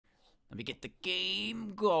Let me get the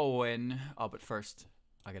game going. Oh, but first,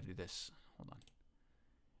 I gotta do this. Hold on.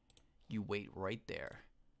 You wait right there.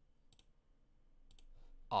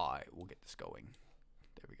 I will get this going.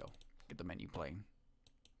 There we go. Get the menu playing.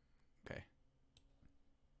 Okay.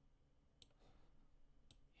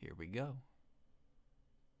 Here we go.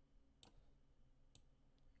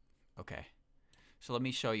 Okay. So let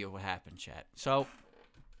me show you what happened, chat. So,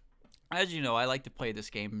 as you know, I like to play this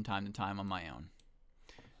game from time to time on my own.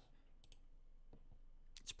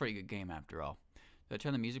 It's a pretty good game after all. Did I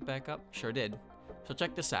turn the music back up? Sure did. So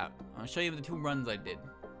check this out. I'm going to show you the 2 runs I did.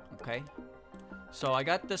 Okay? So I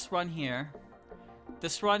got this run here.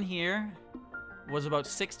 This run here was about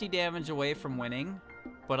 60 damage away from winning,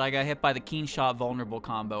 but I got hit by the Keen Shot vulnerable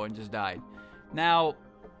combo and just died. Now,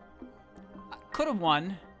 I could have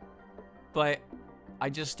won, but I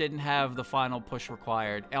just didn't have the final push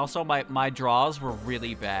required. Also, my draws were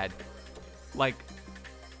really bad. Like,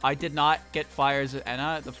 I did not get fires at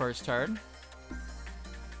Enna at the first turn.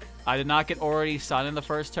 I did not get already Sun in the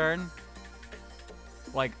first turn.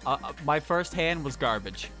 Like, my first hand was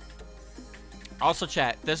garbage. Also,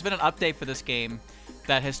 chat, there's been an update for this game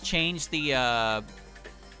that has changed the,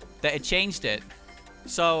 it changed it.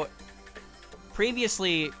 So,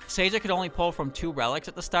 previously, Seija could only pull from 2 relics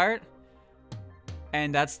at the start.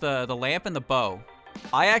 And that's the lamp and the bow.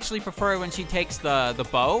 I actually prefer when she takes the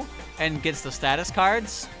bow and gets the status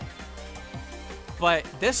cards. But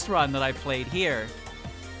this run that I played here,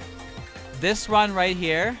 this run right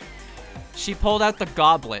here, she pulled out the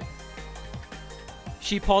goblet.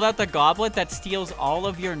 She pulled out the goblet that steals all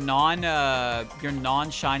of your non-shining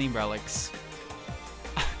relics.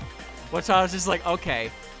 Which I was just like, okay.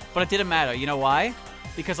 But it didn't matter. You know why?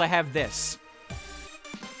 Because I have this.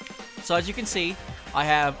 So as you can see, I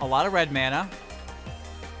have a lot of red mana.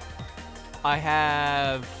 I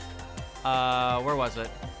have, where was it?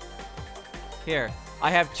 Here. I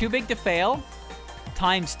have Too Big to Fail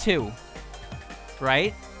times 2.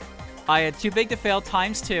 Right? I had Too Big to Fail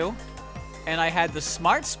times 2. And I had the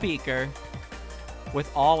Smart Speaker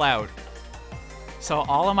with All Out. So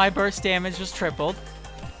all of my burst damage was tripled.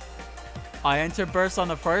 I enter burst on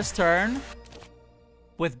the first turn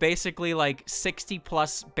with basically like 60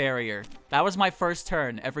 plus barrier. That was my first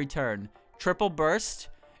turn, every turn. Triple burst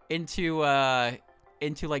into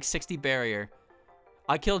like 60 barrier.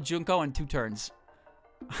 I killed Junko in 2 turns.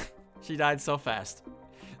 She died so fast.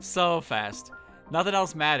 So fast. Nothing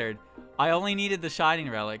else mattered. I only needed the shining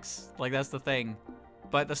relics. Like, that's the thing.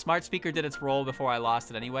 But the smart speaker did its role before I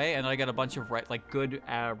lost it anyway. And I got a bunch of red, like good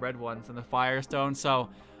red ones in the Firestone. So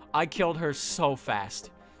I killed her so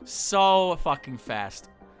fast. So fucking fast.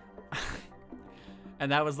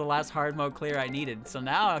 And that was the last hard mode clear I needed. So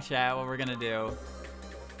now, chat, what we're going to do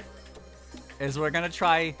is we're going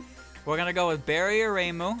to go with Barrier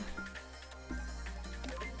Reimu.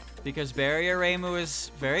 Because Barrier Reimu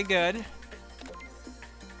is very good.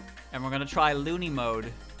 And we're going to try Looney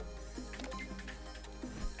mode.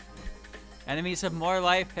 Enemies have more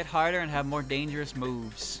life, hit harder, and have more dangerous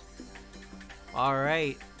moves.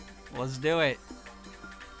 Alright. Let's do it.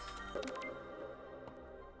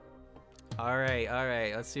 Alright,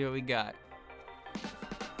 alright. Let's see what we got.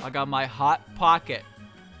 I got my Hot Pocket.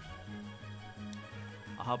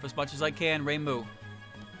 I'll help as much as I can, Reimu.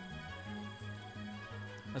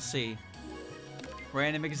 Let's see.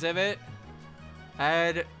 Random exhibit.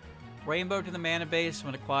 Add Rainbow to the mana base.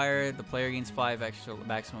 When acquired, the player gains 5 extra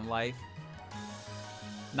maximum life.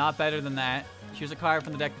 Not better than that. Choose a card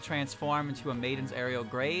from the deck to transform into a Maiden's Aerial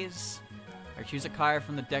Graze. Or choose a card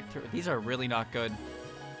from the deck to... These are really not good.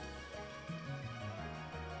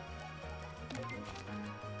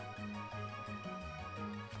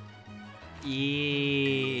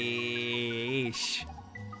 Yeesh.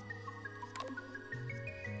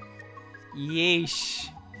 Yeesh.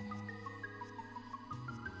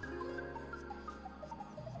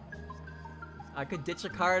 I could ditch a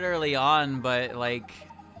card early on, but like...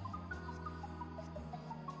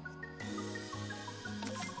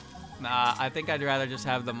 Nah, I think I'd rather just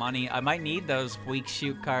have the money. I might need those weak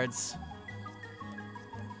shoot cards.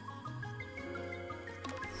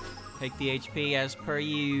 Take the HP as per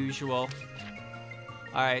usual.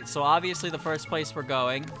 Alright, so obviously the first place we're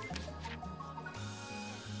going.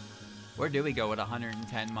 Where do we go with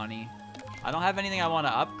 110 money? I don't have anything I want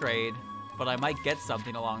to upgrade, but I might get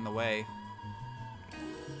something along the way.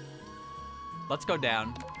 Let's go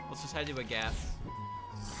down. Let's just head to a gap.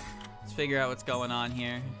 Let's figure out what's going on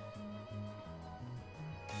here.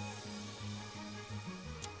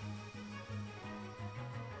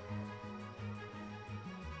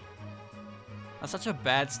 That's such a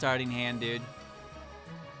bad starting hand, dude.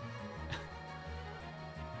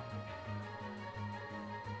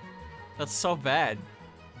 That's so bad.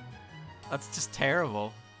 That's just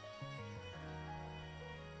terrible.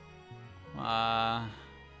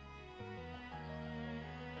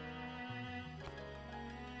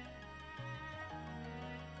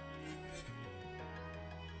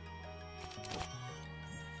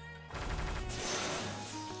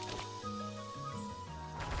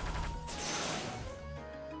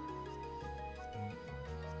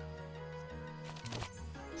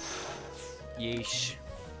 Yeesh.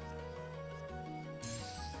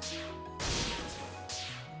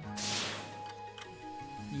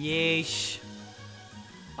 Yeesh.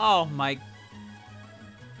 Oh my.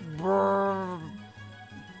 Brr.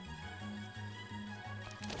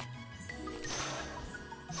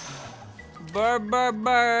 Burr, burr,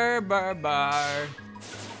 burr, burr, burr.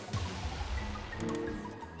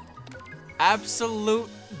 Absolute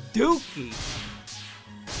dookie.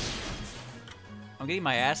 I'm getting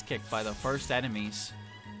my ass kicked by the first enemies.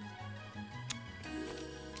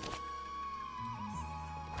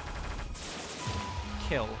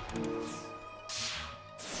 Kill.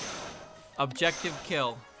 Objective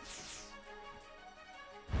kill.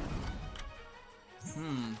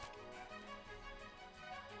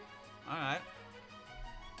 Alright.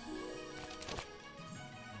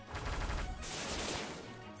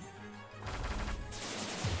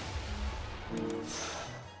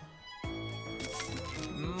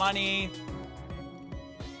 Money.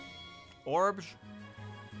 Orbs.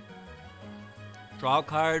 Draw a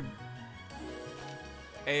card.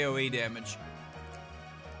 AoE damage.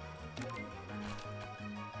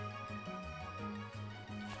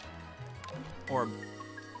 Orb.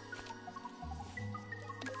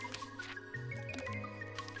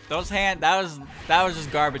 Those that was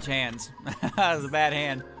just garbage hands. That was a bad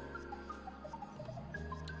hand.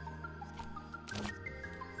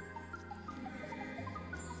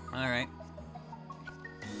 All right.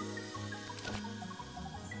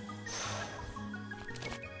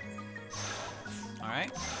 All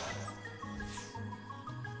right.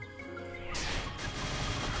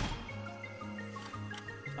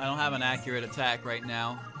 I don't have an accurate attack right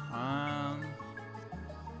now.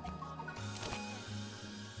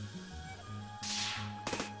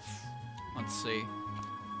 Let's see.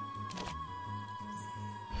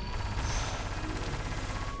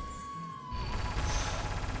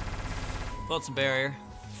 Floats a barrier.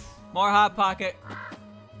 More Hot Pocket.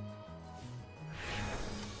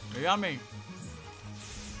 Yummy.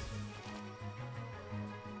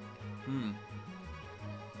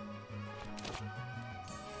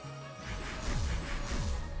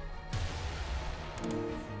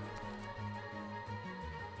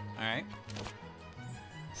 Alright.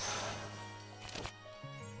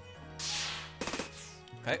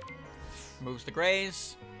 Okay. Moves the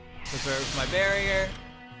graze. Preserves my barrier.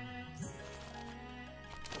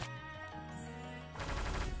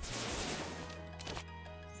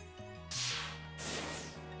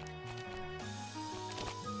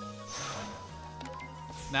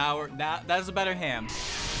 Now that's a better ham.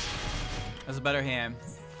 That's a better ham.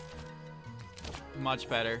 Much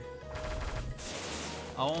better.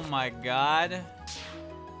 Oh my god.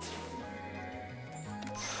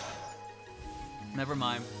 Never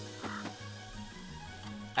mind.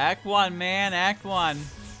 Act 1, man. Act 1.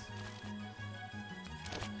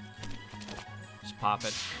 Just pop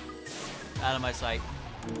it. Out of my sight.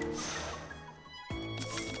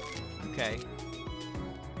 Okay.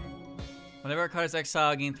 Whenever a card is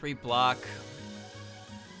exiled, gain 3 block.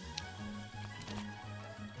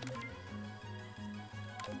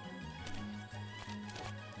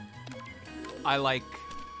 I like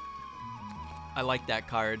that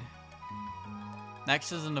card.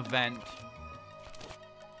 Next is an event.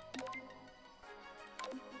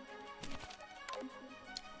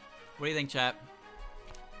 What do you think, chat?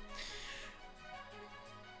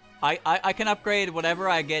 I can upgrade whatever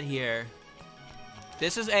I get here.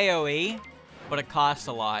 This is AoE, but it costs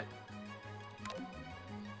a lot.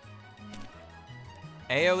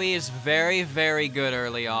 AoE is very, very good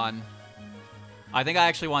early on. I think I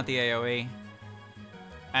actually want the AoE.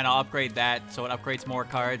 And I'll upgrade that so it upgrades more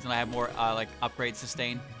cards and I have more like upgrade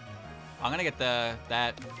sustain. I'm gonna get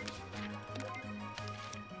that.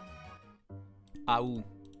 Ow.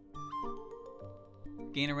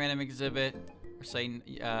 Gain a random exhibit. Or say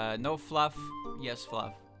no fluff. Yes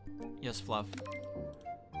fluff. Yes fluff.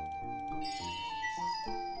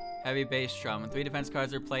 Heavy bass drum. When 3 defense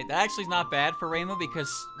cards are played, that actually is not bad for Rainbow because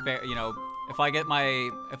you know if I get my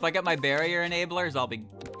barrier enablers,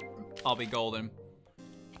 I'll be golden.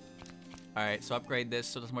 All right, so upgrade this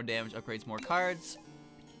so does more damage. Upgrades more cards.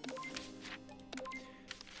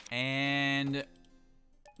 And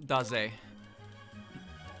Daze.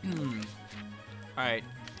 Alright.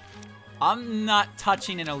 I'm not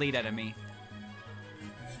touching an elite enemy.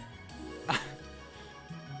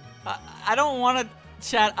 I don't want to...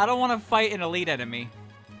 Chat, I don't want to fight an elite enemy.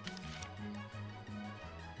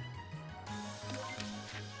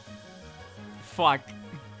 Fuck.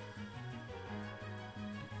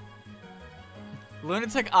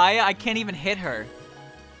 Lunatic Aya, I can't even hit her.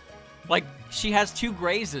 Like, she has 2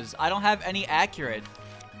 grazes. I don't have any accurate.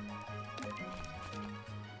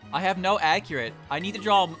 I have no accurate. I need to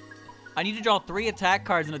draw 3 attack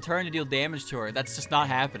cards in a turn to deal damage to her. That's just not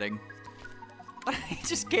happening. I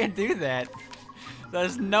just can't do that.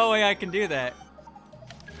 There's no way I can do that.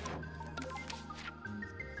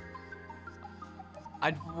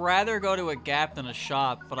 I'd rather go to a gap than a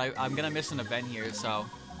shop, but I'm gonna miss an event here, so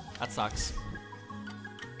that sucks.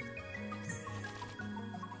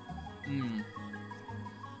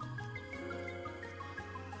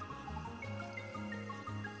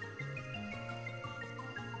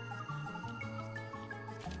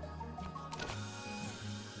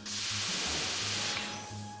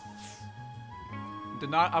 Did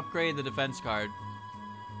not upgrade the defense card.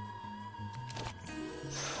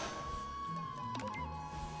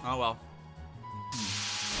 Oh well.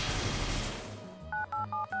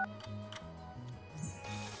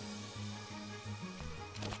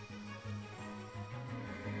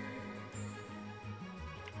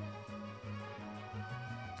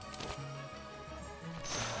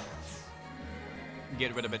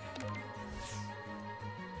 Get rid of it.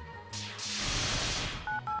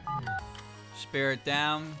 Spirit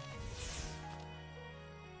down.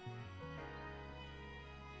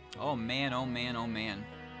 Oh man, oh man, oh man.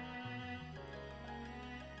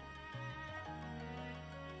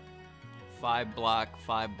 Five block.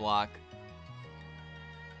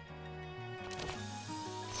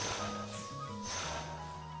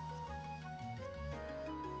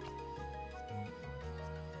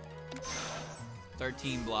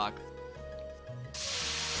 13 block.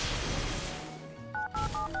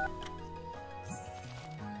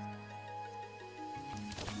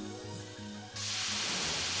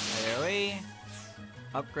 AoE.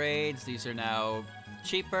 Upgrades. These are now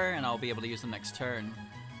cheaper, and I'll be able to use them next turn.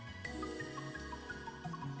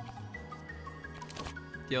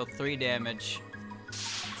 Deal 3 damage.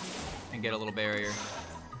 And get a little barrier.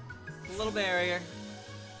 A little barrier.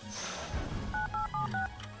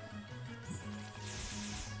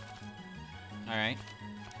 Alright.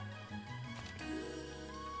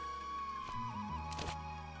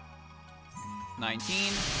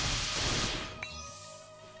 $19.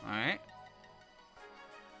 Alright.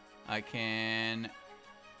 I can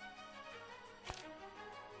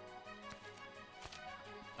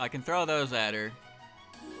throw those at her.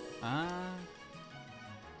 Let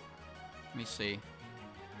me see.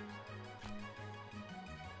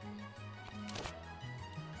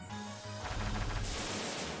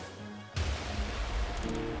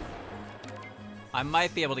 I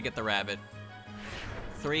might be able to get the rabbit.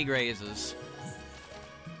 3 grazes.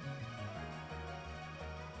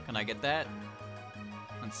 Can I get that?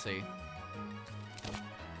 Let's see.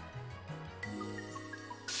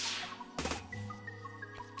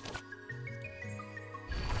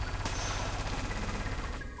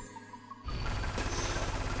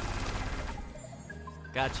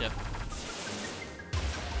 Gotcha.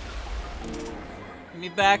 Give me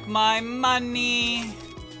back my money.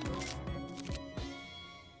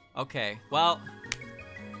 Okay, well,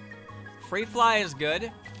 free fly is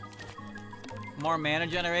good. More mana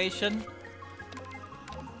generation.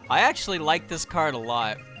 I actually like this card a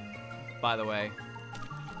lot, by the way.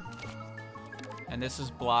 And this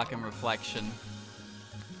is block and reflection.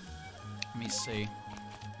 Let me see.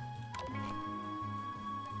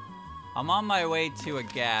 I'm on my way to a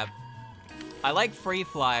gap. I like free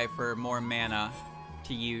fly for more mana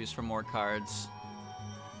to use for more cards.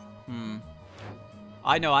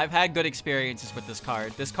 I know, I've had good experiences with this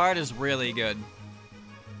card. This card is really good.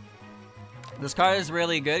 This card is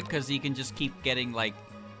really good because you can just keep getting, like,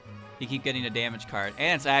 you keep getting a damage card.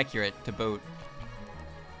 And it's accurate to boot.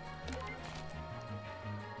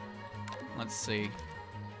 Let's see.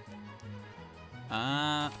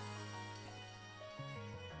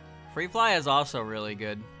 Free fly is also really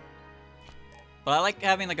good. But I like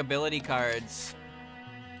having, like, ability cards.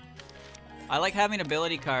 I like having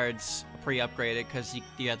ability cards pre-upgraded because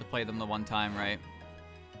you have to play them the one time, right?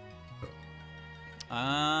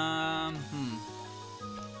 I'm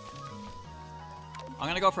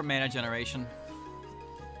gonna go for mana generation.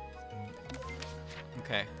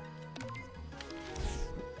 Okay.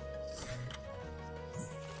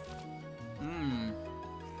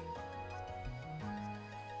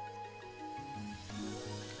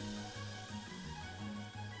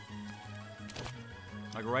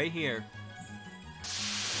 Like right here.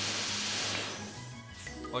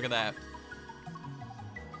 Look at that.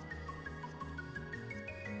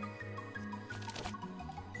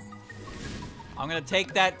 I'm gonna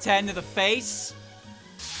take that 10 to the face.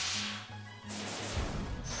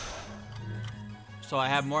 So I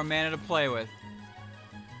have more mana to play with.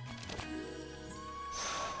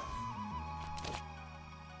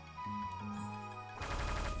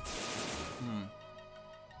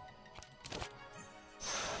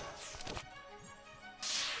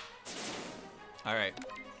 Alright.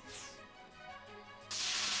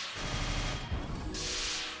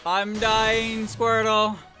 I'm dying,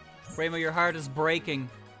 Squirtle. Rainbow, your heart is breaking.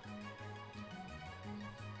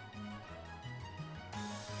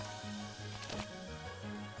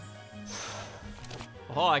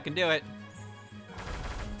 Oh, I can do it.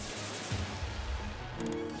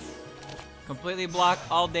 Completely block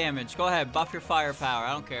all damage. Go ahead, buff your firepower.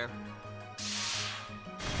 I don't care.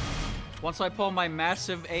 Once I pull my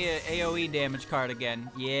massive AoE damage card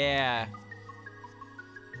again. Yeah.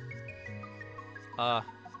 Huh.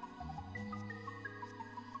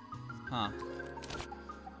 I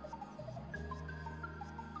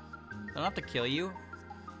don't have to kill you.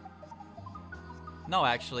 No,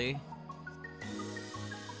 actually.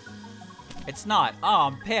 It's not. Oh,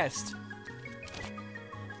 I'm pissed.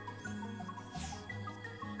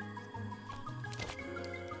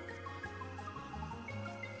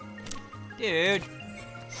 Dude.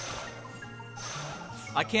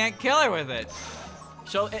 I can't kill her with it.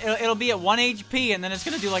 So it'll be at 1 HP and then it's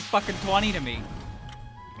gonna do like fucking 20 to me.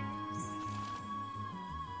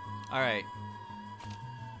 Alright.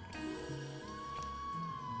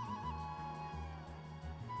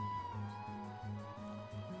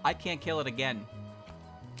 I can't kill it again.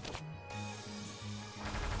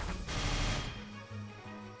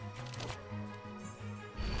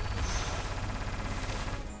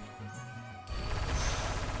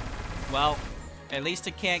 Well, at least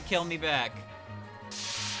it can't kill me back.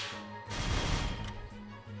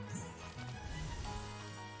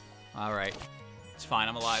 Alright. It's fine,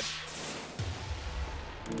 I'm alive.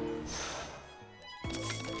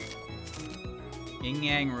 Yin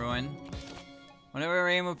Yang Ruin. Whenever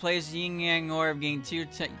Rainbow plays Yin Yang Orb, gain 2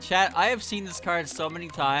 chat, I have seen this card so many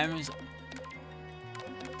times.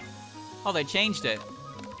 Oh, they changed it.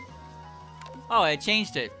 Oh, they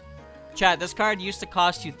changed it. Chat, this card used to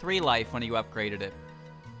cost you 3 life when you upgraded it.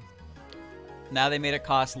 Now they made it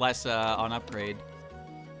cost less on upgrade.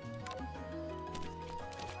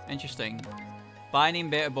 Interesting.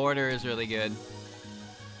 Binding Border is really good.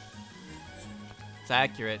 It's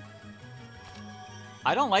accurate.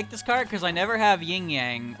 I don't like this card because I never have Yin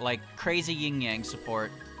Yang, like crazy Yin Yang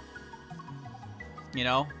support. You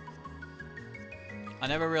know? I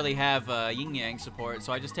never really have Yin Yang support,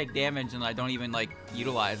 so I just take damage and I don't even like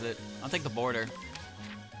utilize it. I'll take the border.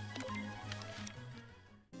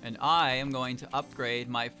 And I am going to upgrade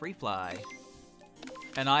my Free Fly.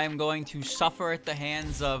 And I am going to suffer at the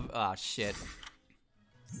hands of... Ah, shit.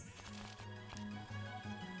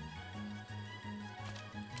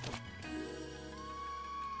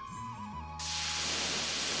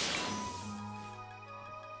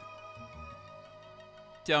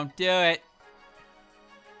 Don't do it.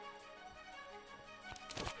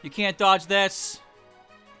 You can't dodge this.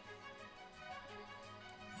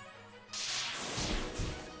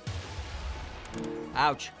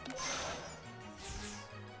 Ouch.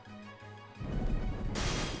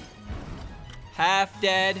 Half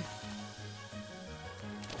dead.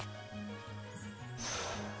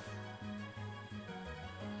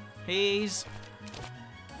 He's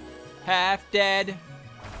half dead.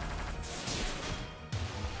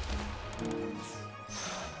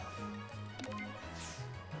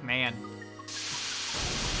 Man.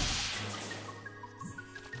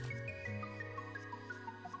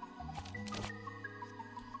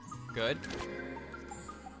 Good.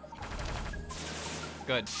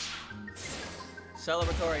 Good.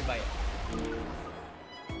 Celebratory bite.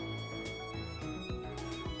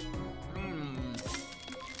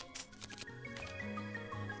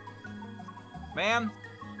 Man,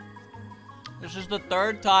 this is the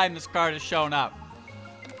 3rd time this card has shown up.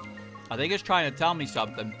 I think it's trying to tell me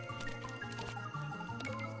something.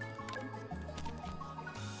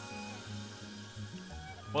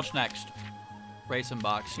 What's next? Racing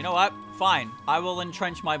box. You know what? Fine. I will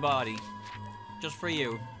entrench my body. Just for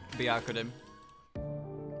you, Byakurin.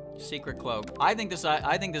 Secret cloak. I think this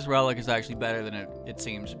relic is actually better than it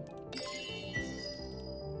seems.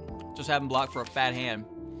 Just have him block for a fat hand.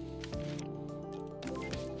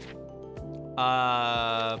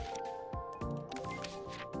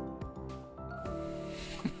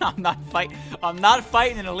 I'm not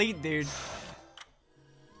fighting an elite, dude.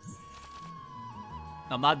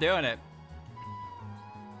 I'm not doing it.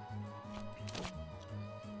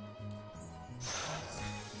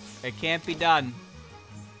 It can't be done.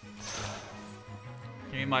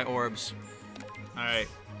 Give me my orbs. Alright.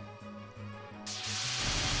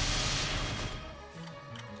 It's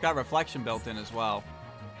got reflection built in as well.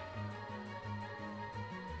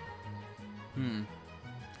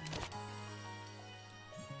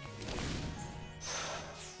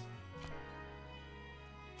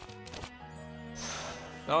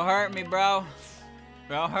 Don't hurt me, bro.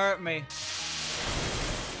 Don't hurt me.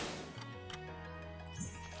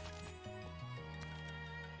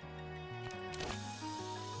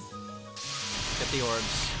 Get the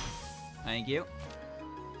orbs. Thank you.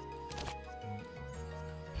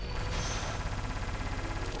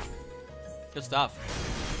 Good stuff.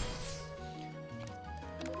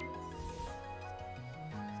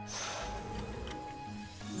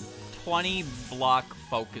 $20 block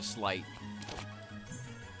focus light.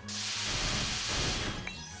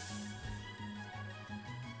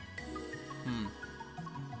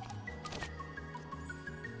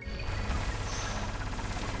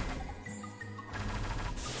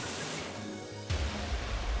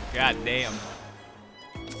 God damn.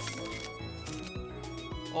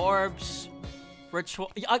 Orbs.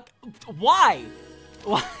 Ritual. Why?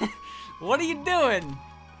 What are you doing?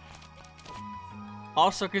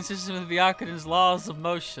 Also consistent with Byakunin's laws of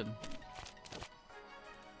motion.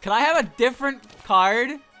 Can I have a different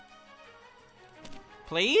card?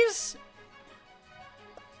 Please?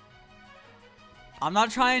 I'm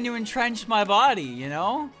not trying to entrench my body, you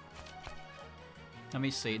know? Let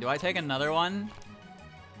me see. Do I take another one?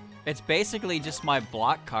 It's basically just my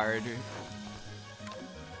block card.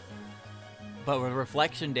 But with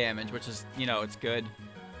reflection damage, which is, you know, it's good.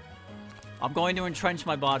 I'm going to entrench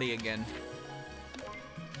my body again.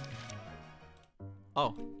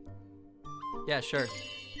 Oh. Yeah, sure.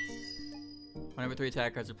 Whenever 3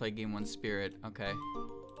 attack cards are played, gain 1 spirit. Okay.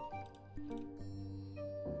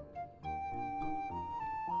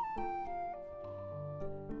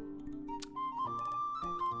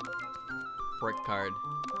 Brick card.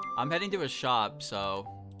 I'm heading to a shop, so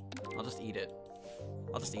I'll just eat it.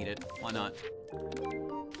 I'll just eat it. Why not?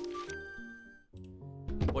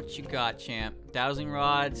 What you got, champ? Dowsing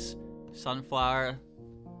rods, sunflower,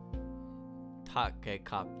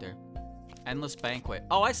 copter, endless banquet.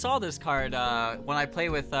 Oh, I saw this card when I played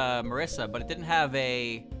with Marissa, but it didn't have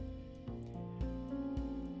a.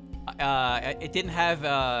 It didn't have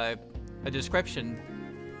a description.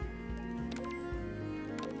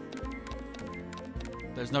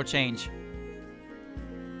 There's no change.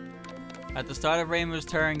 At the start of Rainbow's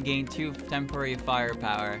turn, gain 2 temporary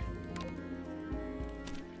firepower.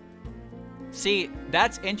 See,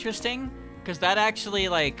 that's interesting, because that actually,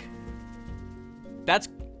 like... That's...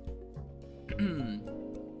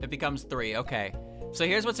 It becomes 3, okay. So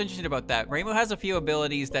here's what's interesting about that. Rainbow has a few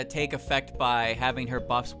abilities that take effect by having her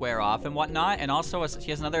buffs wear off and whatnot, and also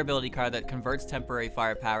she has another ability card that converts temporary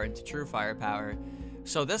firepower into true firepower.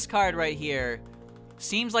 So this card right here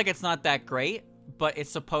seems like it's not that great, but it's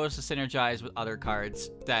supposed to synergize with other cards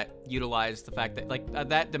that utilize the fact that, like,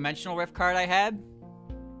 that Dimensional Rift card I had,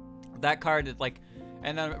 that card is like,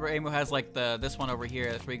 and then Rainbow has like this one over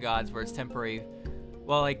here, the 3 gods, where it's temporary.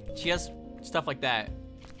 Well, like, she has stuff like that.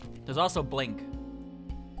 There's also Blink.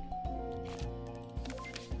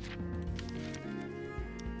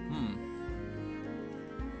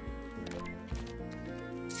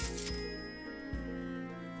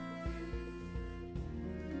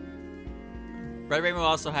 Red Rainbow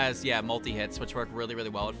also has, yeah, multi-hits, which work really, really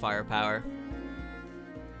well with firepower.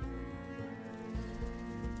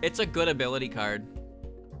 It's a good ability card.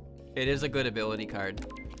 It is a good ability card.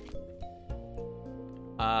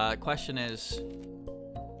 Question is,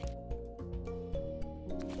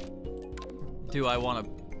 do I want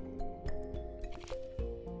to...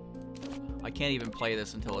 I can't even play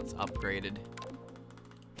this until it's upgraded.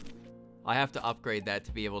 I have to upgrade that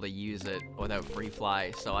to be able to use it without free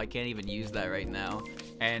fly, so I can't even use that right now.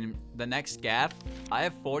 And the next gap, I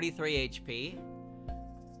have 43 HP.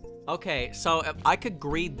 Okay, so if I could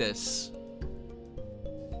greed this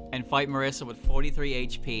and fight Marissa with 43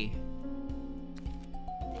 HP.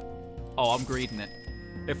 Oh, I'm greeding it.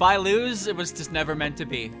 If I lose, it was just never meant to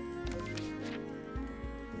be.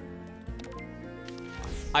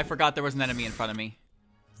 I forgot there was an enemy in front of me.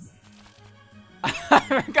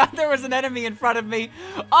 I forgot there was an enemy in front of me.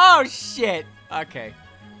 Oh, shit. Okay.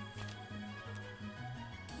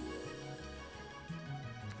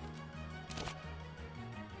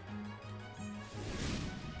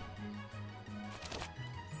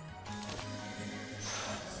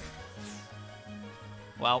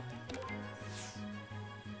 Well.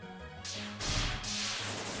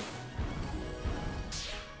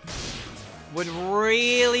 Would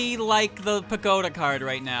really like the pagoda card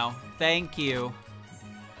right now. Thank you.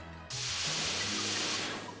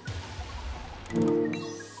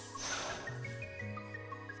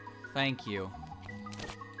 Thank you.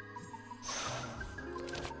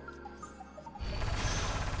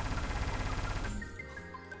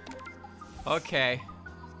 Okay.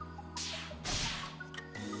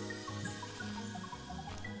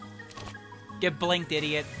 Get blinked,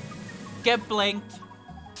 idiot. Get blinked.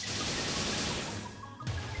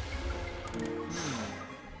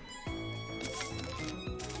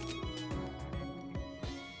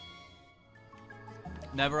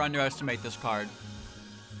 Never underestimate this card.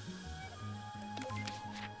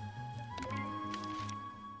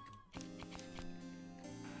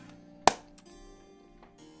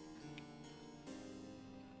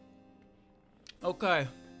 Okay.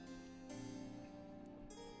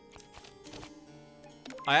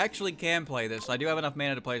 I actually can play this. I do have enough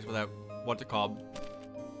mana to play this without what's it called.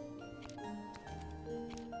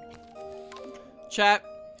 Chat,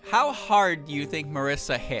 how hard do you think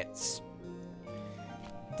Marissa hits?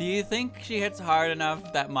 Do you think she hits hard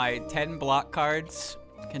enough that my 10 block cards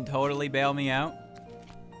can totally bail me out?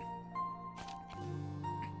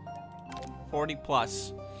 40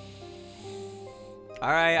 plus.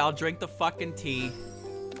 Alright, I'll drink the fucking tea.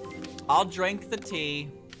 I'll drink the tea.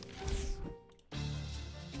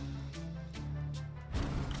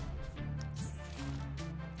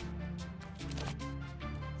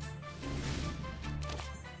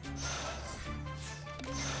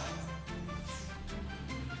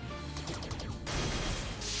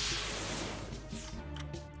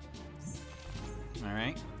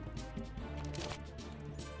 Alright.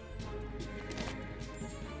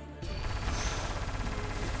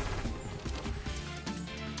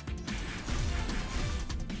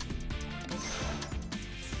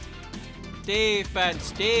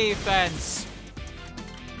 Defense, defense.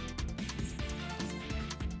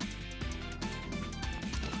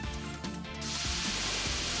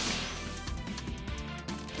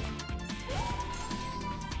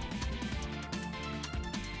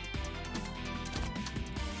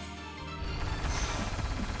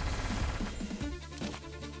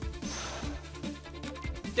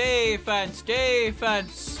 Defense,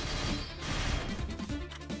 defense.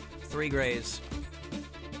 3 grays.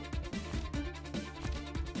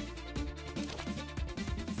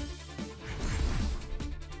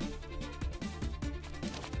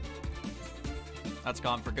 That's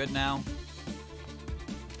gone for good now.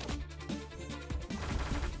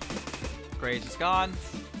 Grays is gone.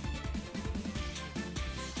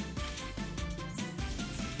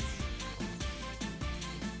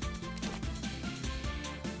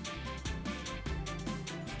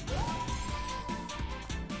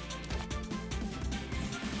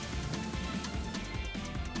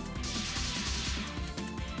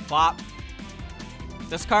 Flop.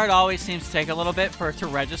 This card always seems to take a little bit for it to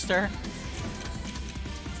register.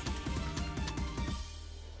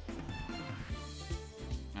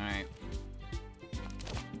 Alright.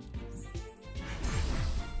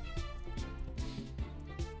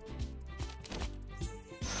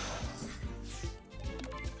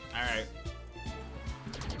 Alright.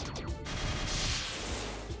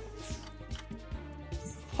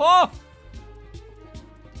 Oh!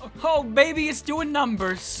 Oh, baby, it's doing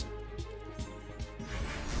numbers.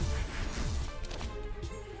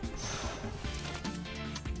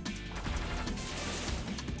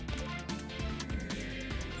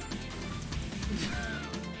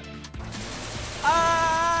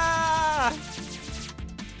 Ah!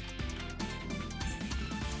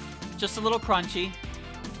 Just a little crunchy.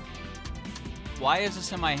 Why is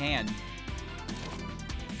this in my hand?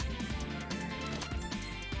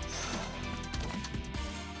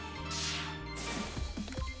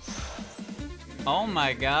 Oh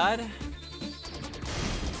my god.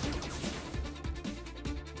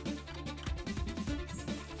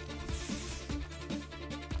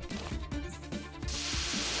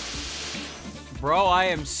 Bro, I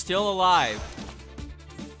am still alive.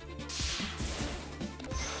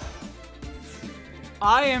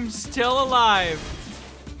 I am still alive.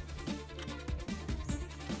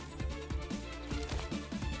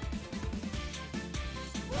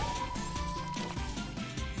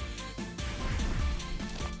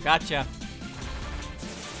 Gotcha.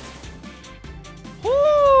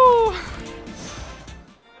 Woo!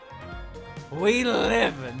 We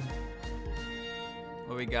livin'.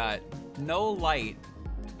 What we got? No light.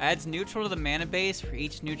 Adds neutral to the mana base for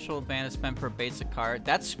each neutral mana spent per basic card.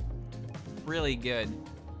 That's really good.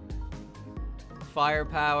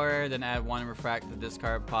 firepower, then add 1 refract to the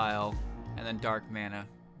discard pile, and then dark mana,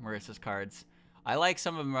 Marissa's cards. I like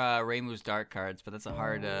some of Reimu's dark cards, but that's a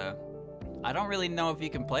hard, I don't really know if you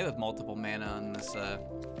can play with multiple mana on this,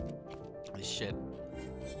 this shit.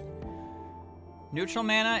 Neutral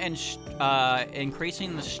mana and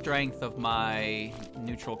increasing the strength of my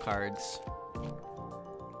neutral cards.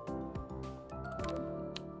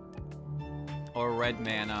 Or red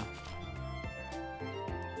mana.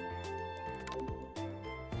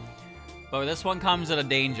 But this one comes at a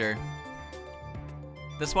danger.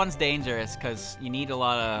 This one's dangerous because you need a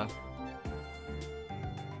lot of...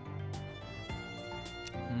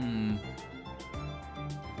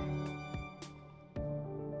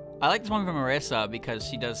 I like this one from Marissa because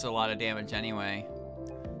she does a lot of damage anyway.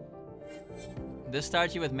 This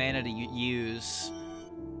starts you with mana to use,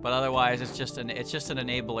 but otherwise it's just an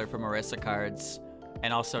enabler for Marissa cards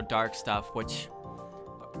and also dark stuff, which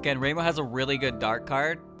again, Rainbow has a really good dark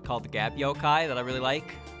card called the Gap Yokai that I really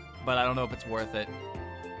like, but I don't know if it's worth it.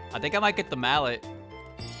 I think I might get the Mallet.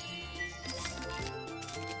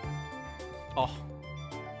 Oh.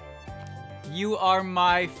 You are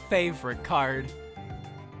my favorite card.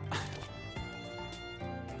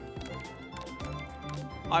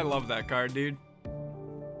 I love that card, dude.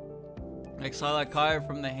 Exile that card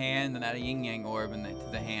from the hand and add a Yin Yang Orb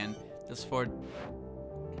to the hand. Just for...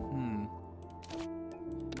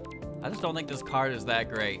 I just don't think this card is that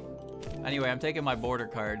great. Anyway, I'm taking my border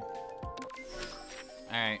card.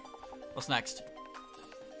 Alright. What's next?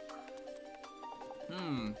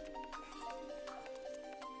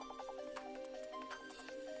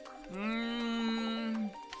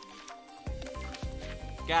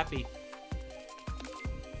 Gappy.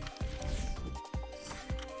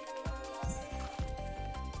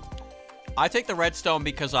 I take the redstone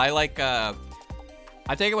because I like, I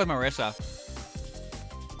take it with Marissa.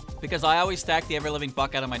 Because I always stack the ever-living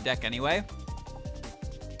buck out of my deck anyway.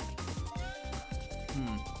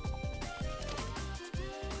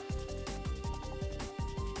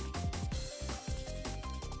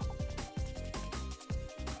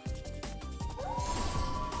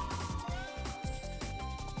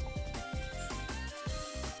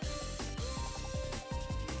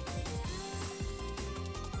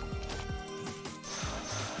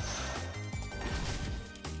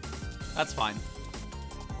 That's fine.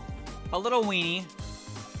 A little weenie,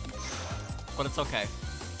 but it's okay.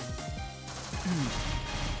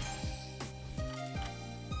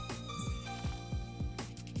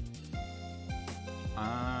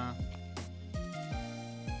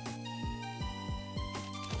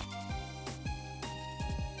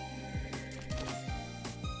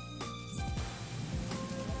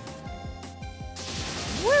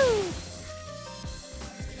 Woo!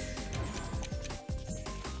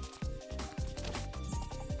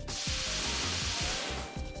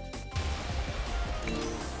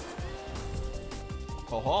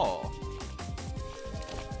 Oh.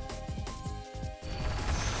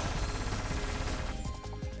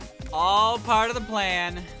 All part of the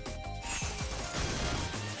plan.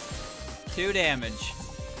 2 damage.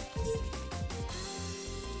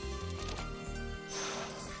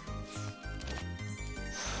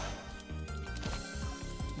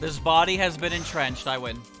 This body has been entrenched. I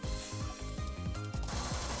win.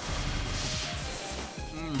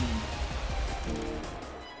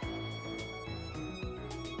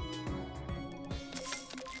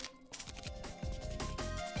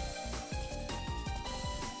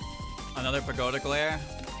 Another Pagoda Glare.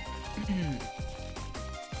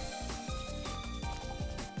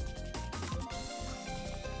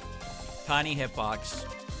 Tiny hitbox.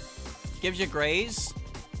 Gives you graze,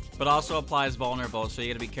 but also applies vulnerable, so you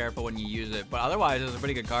gotta be careful when you use it. But otherwise, it's a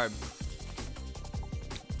pretty good card.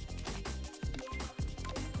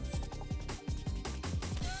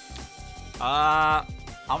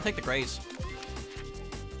 I'll take the graze.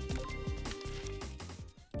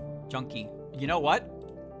 Junkie. You know what?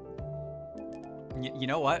 You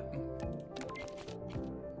know what?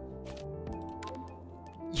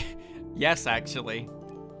 Yes, actually.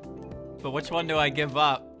 But which one do I give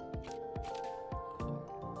up?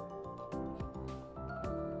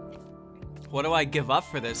 What do I give up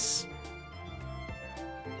for this?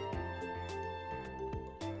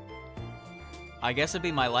 I guess it'd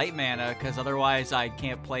be my light mana, because otherwise I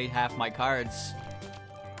can't play half my cards.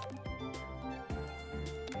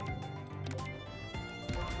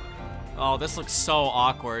 Oh, this looks so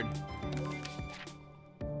awkward.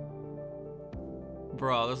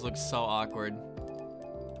 Bro, this looks so awkward.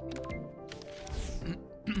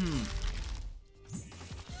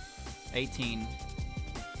 18.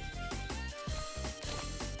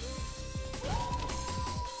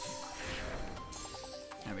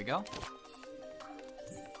 we go.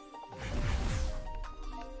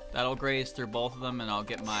 That'll graze through both of them, and I'll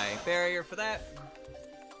get my barrier for that.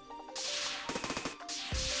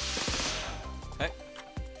 Okay.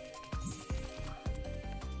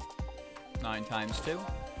 9 times 2.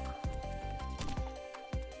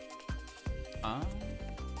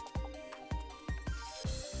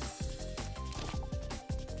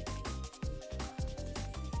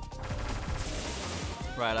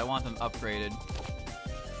 Right, I want them upgraded.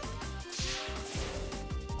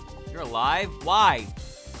 You're alive? Why?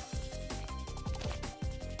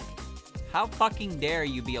 How fucking dare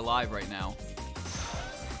you be alive right now?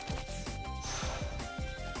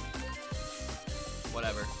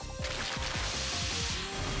 Whatever.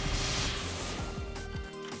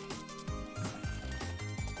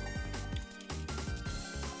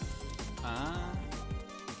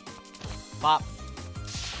 Pop.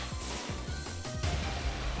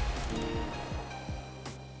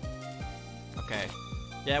 Okay.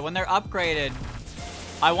 Yeah, when they're upgraded,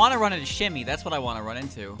 I want to run into Shimmy. That's what I want to run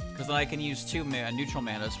into. Because then I can use 2 neutral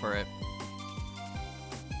manas for it.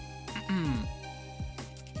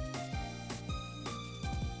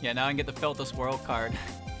 Yeah, now I can get the Filthless World card.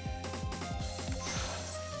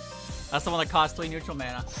 That's the one that costs 3 neutral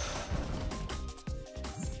mana.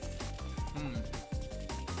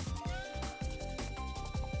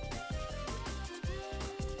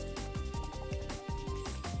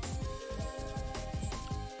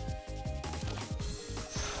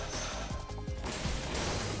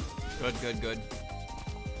 Good, good, good.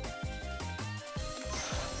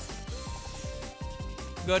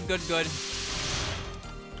 Good, good, good.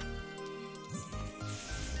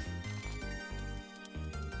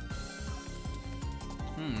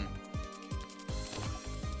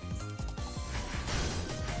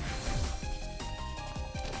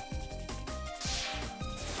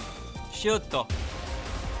 Shoot.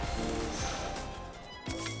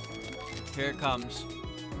 Here it comes.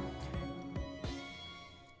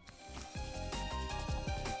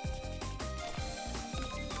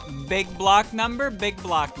 Big block number, big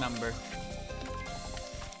block number.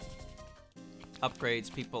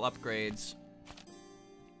 Upgrades, people, upgrades.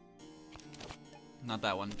 Not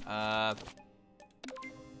that one.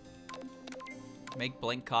 Make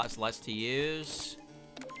blink cost less to use.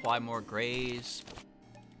 Apply more graze.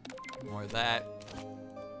 More of that.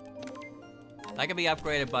 That can be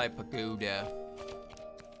upgraded by Pagoda.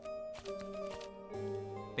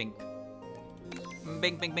 Bink.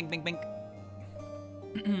 Bink, bink, bink, bink, bink.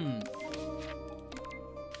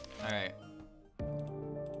 Alright.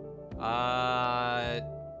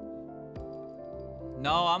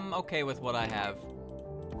 No, I'm okay with what I have.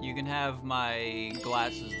 You can have my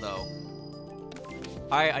glasses, though.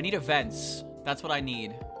 Alright, I need events. That's what I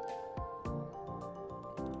need.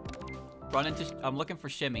 Run into... I'm looking for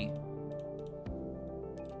Shimmy.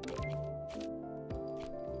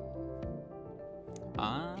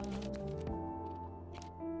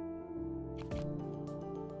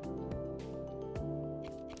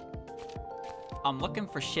 I'm looking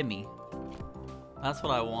for Shimmy. That's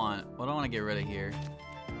what I want. What do I want to get rid of here?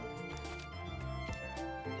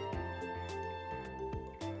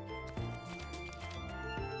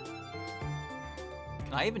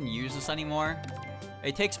 Can I even use this anymore?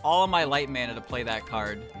 It takes all of my light mana to play that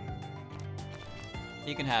card.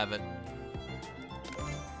 You can have it.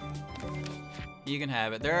 You can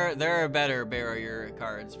have it. There are better barrier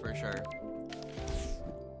cards for sure.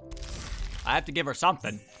 I have to give her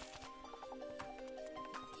something.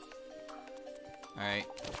 Alright.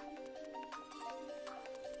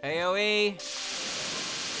 AoE!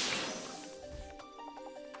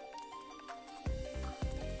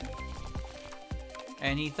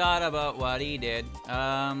 And he thought about what he did.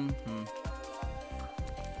 Oh.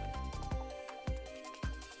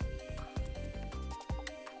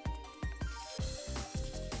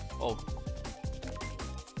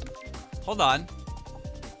 Hold on.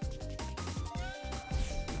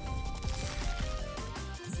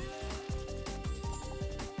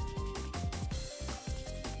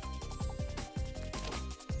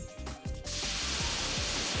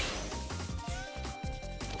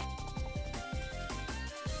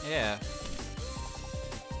 Yeah.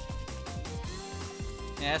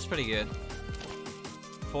 Yeah, that's pretty good.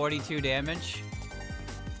 42 damage.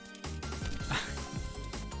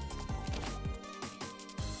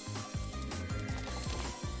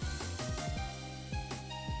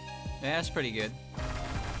 Yeah, that's pretty good.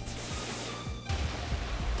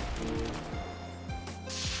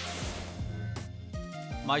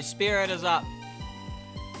 My spirit is up.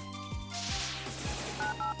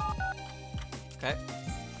 Okay.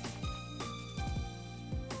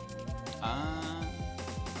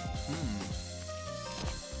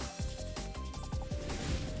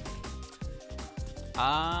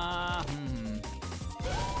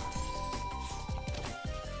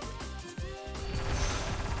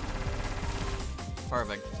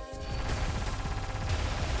 Perfect.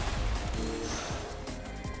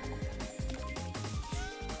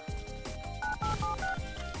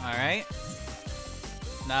 Alright.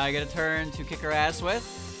 Now I get a turn to kick her ass with.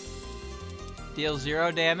 Deal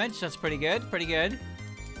 0 damage. That's pretty good. Pretty good.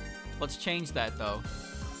 Let's change that, though.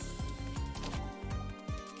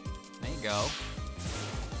 There you go.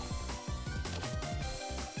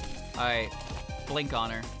 Alright. Blink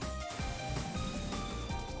on her.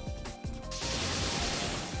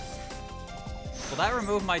 Will that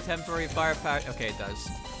remove my temporary firepower? Okay, it does.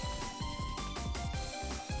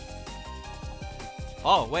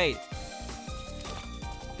 Oh, wait.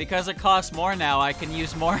 Because it costs more now, I can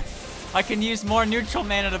use more I can use more neutral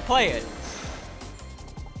mana to play it.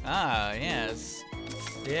 Ah, yes.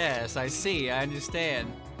 Yes, I see. I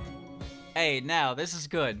understand. Hey, now, this is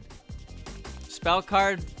good. Spell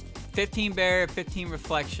card, 15 barrier, 15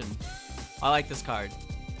 reflection. I like this card.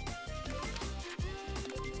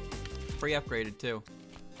 Free upgraded, too.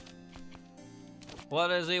 What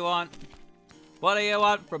does he want? What do you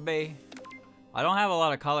want from me? I don't have a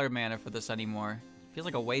lot of color mana for this anymore. Feels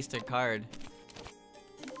like a wasted card.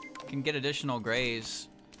 Can get additional grays.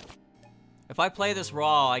 If I play this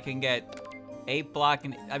raw, I can get 8 block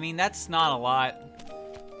and... I mean, that's not a lot.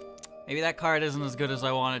 Maybe that card isn't as good as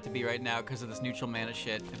I want it to be right now because of this neutral mana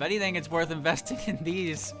shit. If anything, it's worth investing in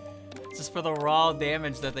these. Just for the raw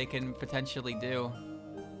damage that they can potentially do.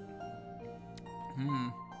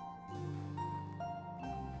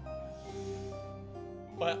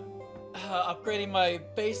 But upgrading my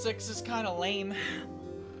basics is kind of lame.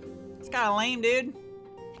 It's kind of lame, dude.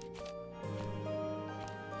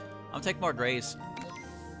 I'll take more grays.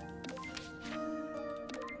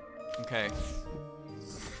 Okay.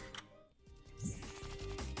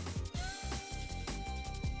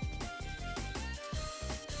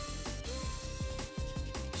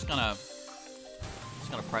 Just gonna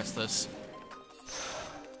press this.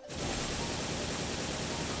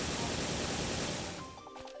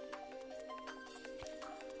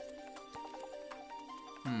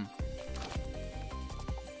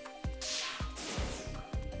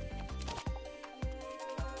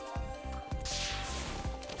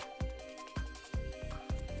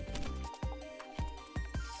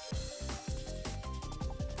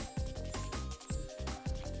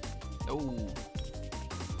 Oh.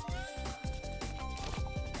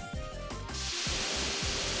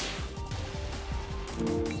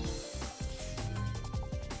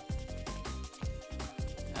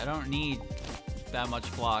 I don't need that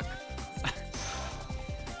much block.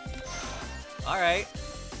 All right.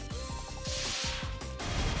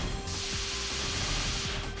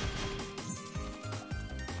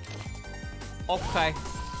 Okay.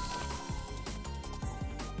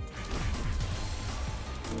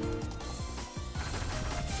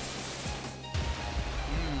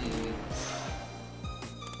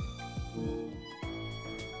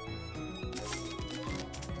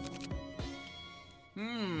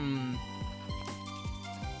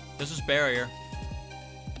 This is barrier.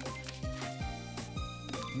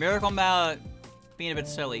 Miracle Mallet being a bit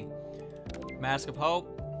silly. Mask of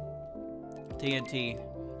Hope. TNT.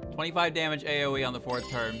 25 damage AoE on the 4th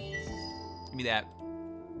turn. Give me that.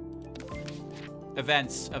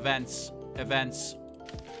 Events. Events. Events.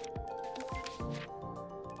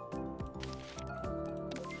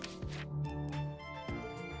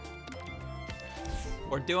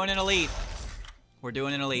 We're doing an elite. We're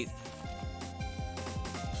doing an elite.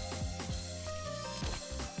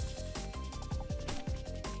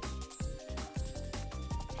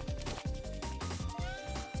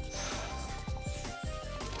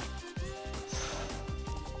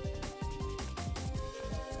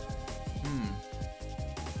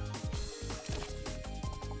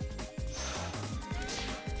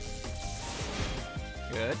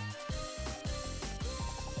 Good.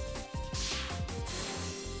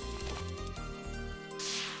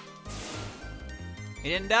 He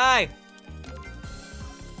didn't die.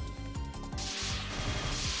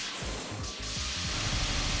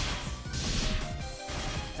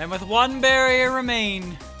 And with 1 barrier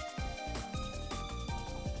remain.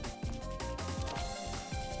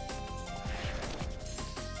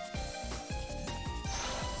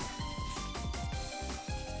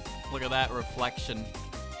 Look at that reflection.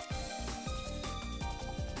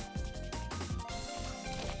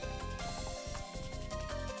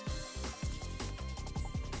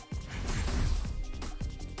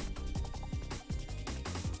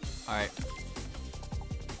 All right.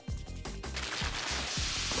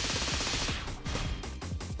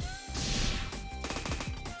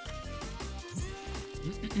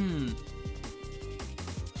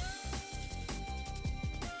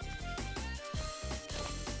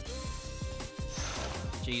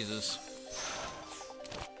 Jesus.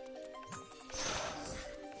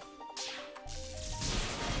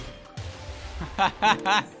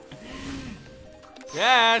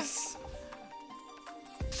 Yes!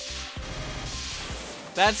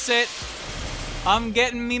 That's it. I'm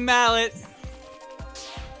getting me mallet.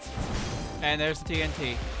 And there's the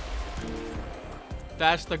TNT.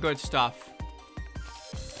 That's the good stuff.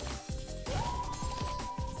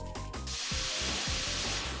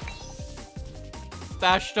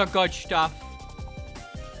 That's the good stuff.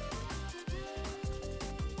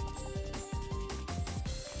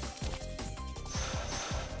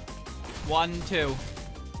 One, two.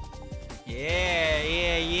 Yeah,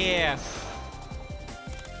 yeah, yeah.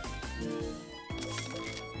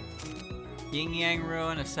 Yin Yang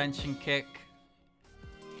Ruin, Ascension Kick.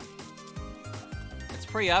 It's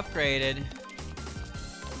pre-upgraded.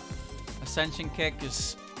 Ascension Kick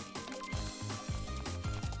is...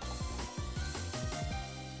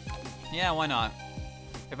 Yeah, why not?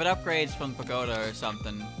 If it upgrades from Pagoda or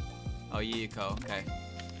something. Oh, Yiko, okay.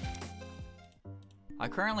 I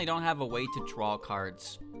currently don't have a way to draw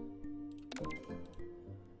cards.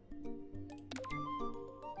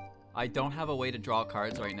 I don't have a way to draw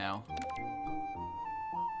cards right now.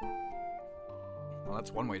 Well,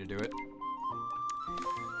 that's one way to do it.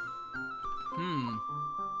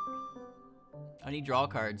 I need draw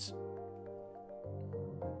cards.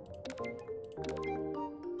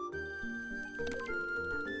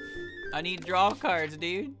 I need draw cards,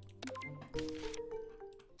 dude.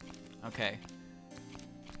 Okay.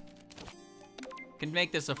 Can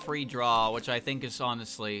make this a free draw, which I think is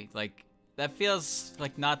honestly, like, that feels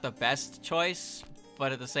like not the best choice,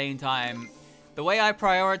 but at the same time, the way I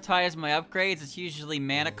prioritize my upgrades, it's usually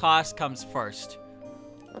mana cost comes first.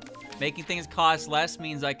 Making things cost less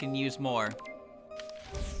means I can use more.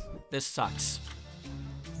 This sucks.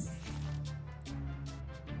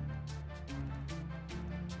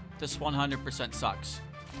 This 100% sucks.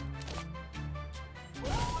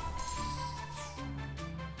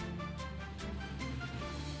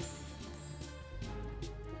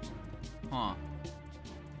 Huh.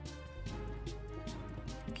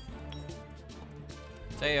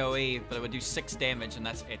 It's AoE, but it would do 6 damage and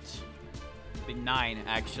that's it. It'd be 9,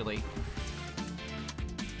 actually.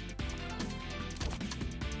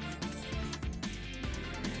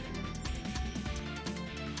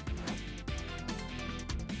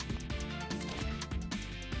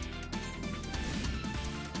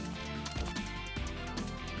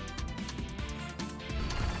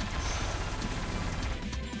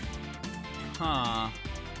 Huh.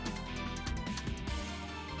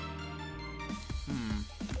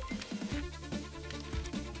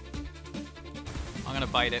 I'm gonna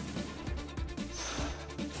bite it.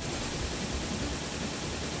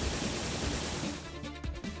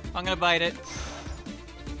 I'm gonna bite it.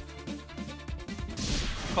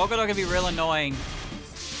 Kokodo can be real annoying.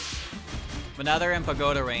 But now they're in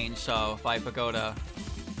Pagoda range, so if I Pagoda...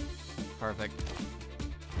 Perfect.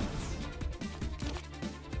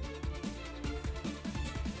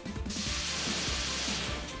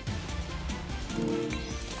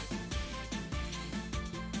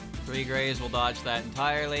 Three Grays will dodge that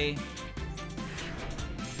entirely.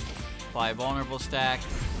 5 vulnerable stack.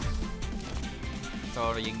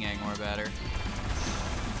 Throw to Yin Yang more better.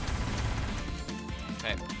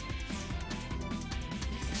 Okay.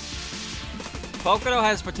 Kokodo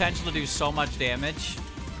has potential to do so much damage.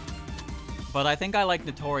 But I think I like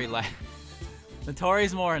Notori less.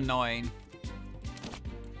 Notori's more annoying.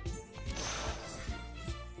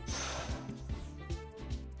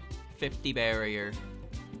 $50 barrier.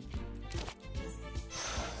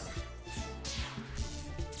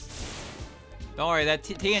 Don't worry, that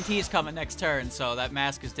TNT is coming next turn, so that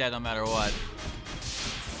mask is dead no matter what.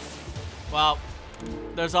 Well,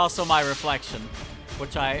 there's also my reflection,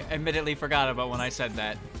 which I admittedly forgot about when I said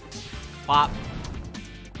that. Pop.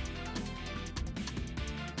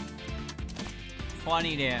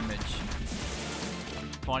 20 damage.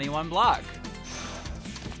 21 block.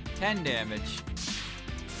 10 damage.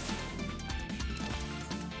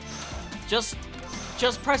 Just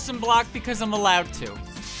press and block because I'm allowed to.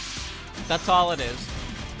 That's all it is.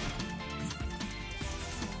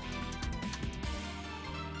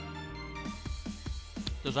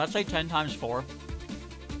 Does that say 10 times 4?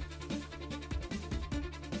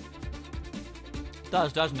 It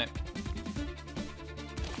does, doesn't it?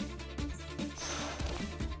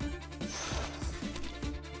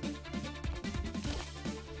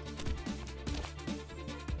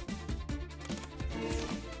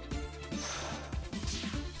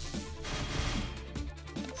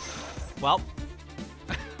 Well.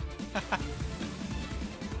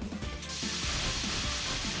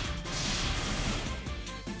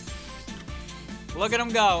 Look at him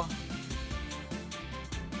go.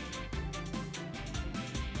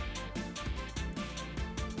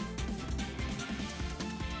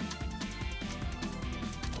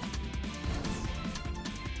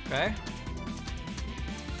 Okay.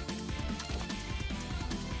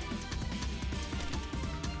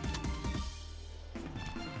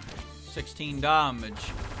 $16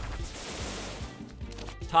 damage.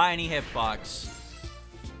 Tiny hitbox.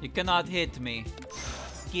 You cannot hit me.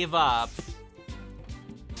 Give up.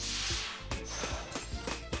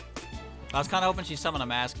 I was kind of hoping she summoned a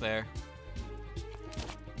mask there.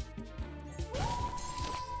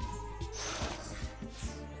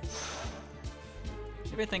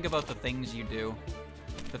 You ever think about the things you do?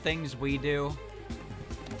 The things we do?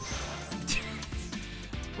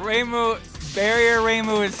 Barrier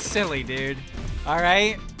Reimu is silly, dude.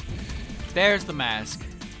 Alright? There's the mask.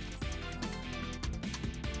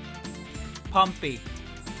 Pumpy.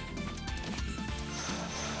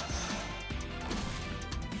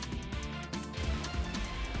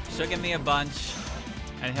 She'll give me a bunch,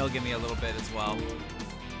 and he'll give me a little bit as well.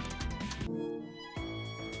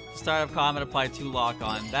 Start of combat, apply 2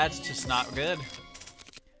 lock-on. That's just not good.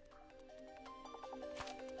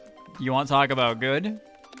 You want to talk about good?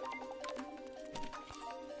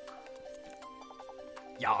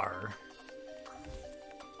 Yar.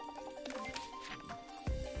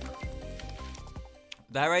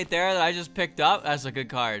 That right there that I just picked up, that's a good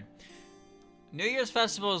card. New Year's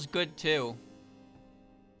Festival is good too.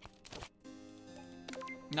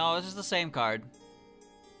 No, this is the same card.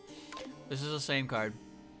 This is the same card.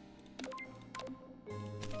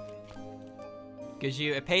 Gives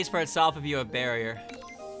you, it pays for itself if you have barrier.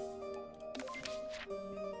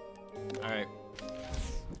 Alright.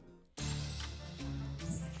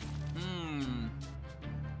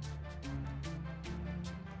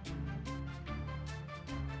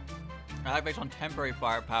 Activates on temporary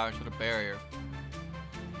firepower instead of barrier.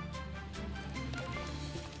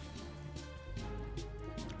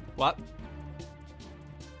 What?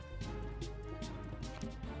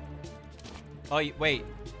 Oh, wait.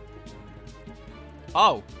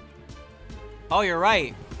 Oh. Oh, you're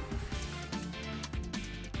right.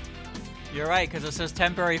 You're right, because it says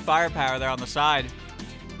temporary firepower there on the side.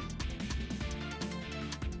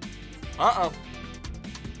 Uh-oh.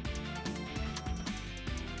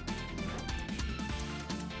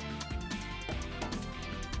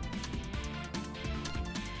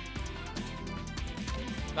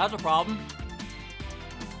 That's a problem.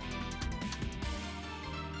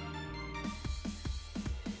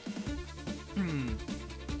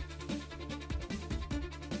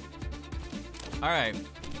 Alright.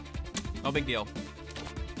 No big deal.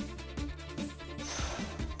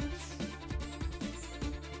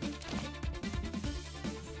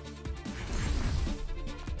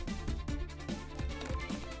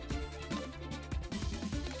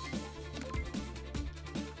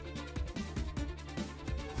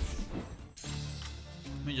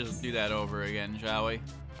 Let me just do that over again, shall we?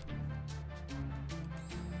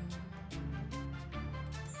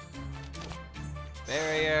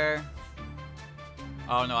 Barrier.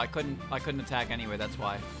 Oh no, I couldn't attack anyway, that's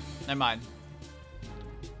why. Never mind.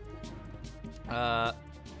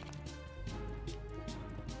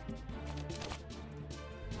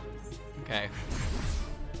 Okay.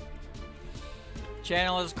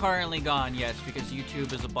 Channel is currently gone, yes, because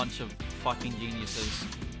YouTube is a bunch of fucking geniuses.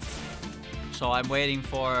 So I'm waiting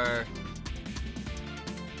for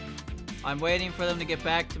them to get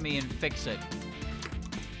back to me and fix it.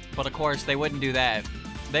 But of course, they wouldn't do that.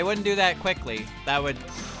 They wouldn't do that quickly. That would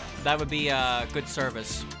be good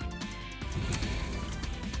service.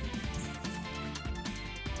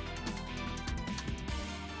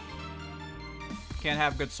 Can't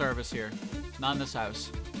have good service here. Not in this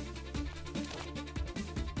house.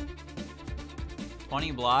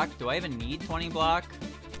 20 block? Do I even need 20 block?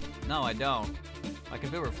 No, I don't. I can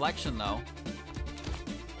do reflection though.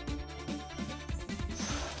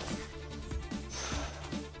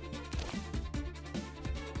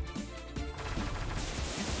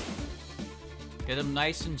 Get them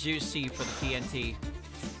nice and juicy for the TNT.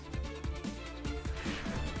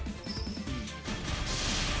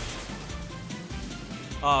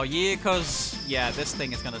 Oh, Yiko's... Yeah, this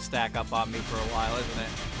thing is gonna stack up on me for a while, isn't it?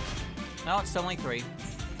 No, it's only 3.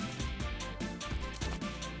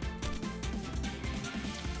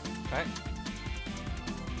 Okay.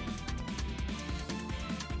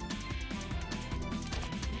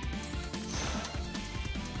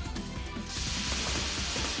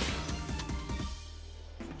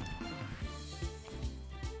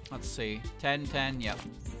 Let's see. 10, 10, yep.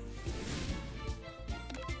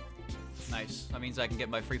 Nice. That means I can get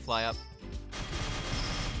my free fly up.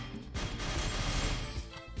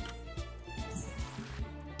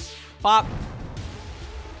 Pop!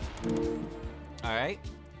 Alright.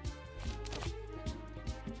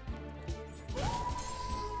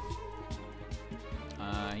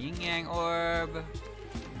 Yin Yang Orb.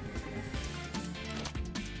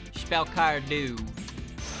 Spell card do.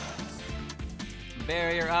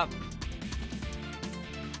 Barrier up.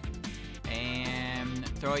 And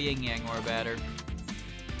throw a Yin Yang Orb at her.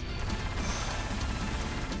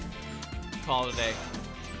 Call it a day.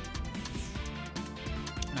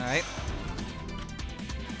 Alright.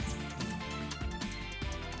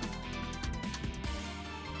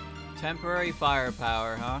 Temporary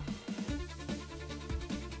firepower, huh?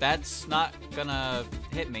 That's not gonna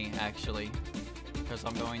hit me, actually. Because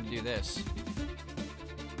I'm going to do this.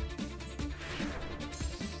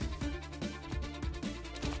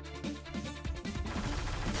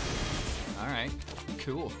 Alright.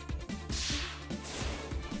 Cool.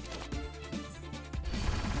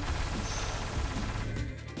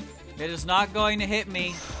 It is not going to hit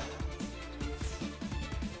me.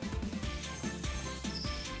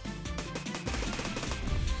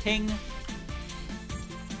 Ting.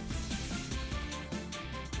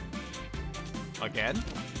 Again?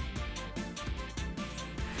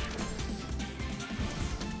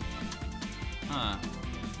 Huh.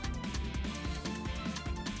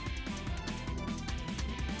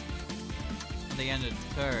 At the end of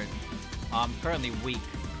the turn. I'm currently weak.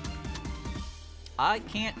 I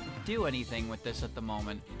can't do anything with this at the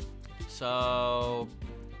moment. So...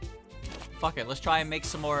 fuck it, let's try and make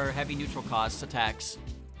some more heavy neutral cost attacks.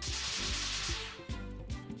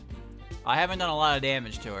 I haven't done a lot of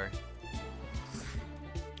damage to her.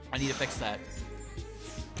 I need to fix that.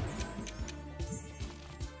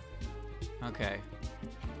 Okay.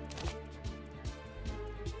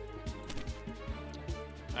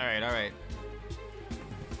 Alright, alright.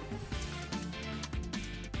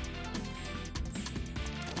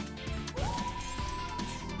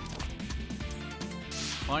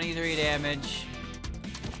 $23 damage.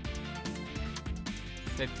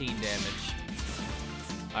 15 damage.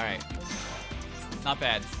 Alright. Not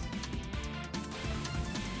bad.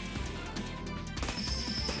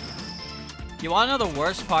 You wanna know the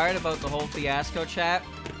worst part about the whole fiasco, chat?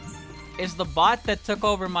 Is the bot that took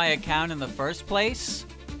over my account in the first place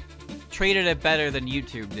treated it better than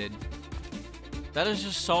YouTube did. That is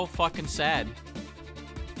just so fucking sad.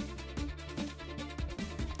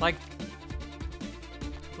 Like,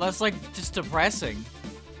 that's like just depressing.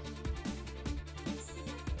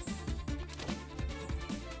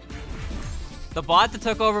 The bot that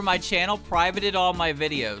took over my channel privated all my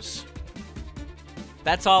videos.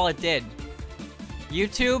 That's all it did.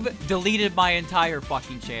 YouTube deleted my entire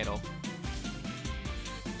fucking channel.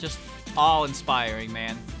 Just awe-inspiring,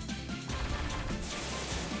 man.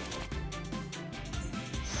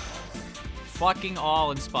 Fucking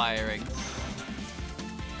awe-inspiring.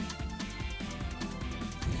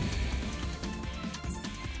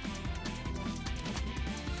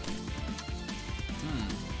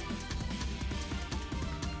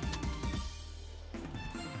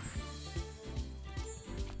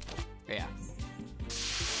 Yeah.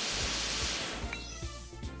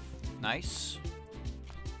 Nice.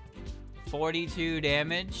 42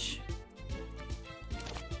 damage.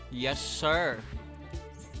 Yes, sir.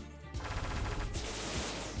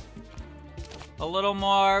 A little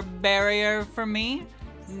more barrier for me.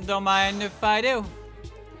 Don't mind if I do.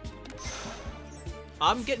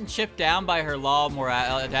 I'm getting chipped down by her law of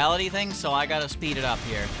morality thing, so I gotta speed it up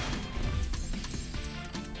here.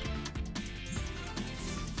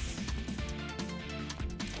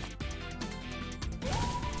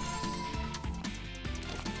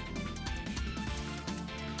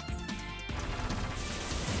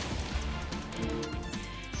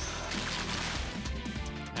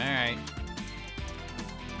 Alright.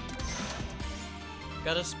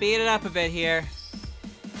 Gotta speed it up a bit here.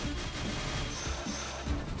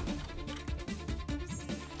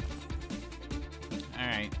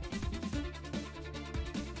 Alright.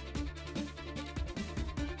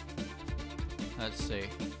 Let's see.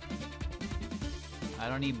 I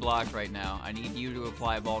don't need block right now. I need you to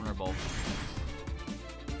apply vulnerable.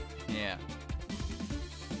 Yeah.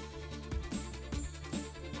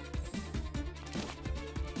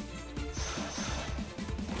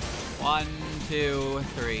 One, two,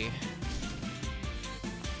 three.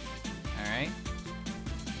 Alright.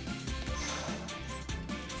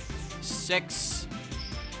 6.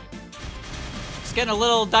 It's getting a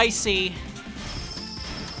little dicey.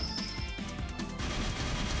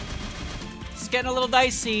 getting a little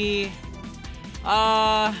dicey.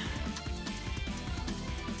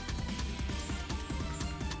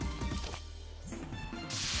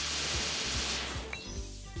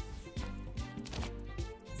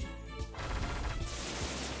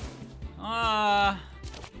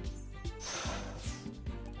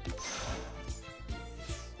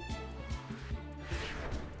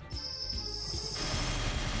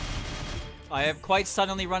 I have quite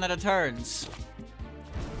suddenly run out of turns.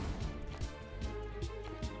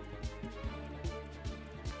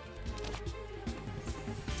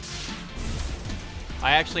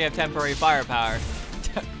 I actually have temporary firepower.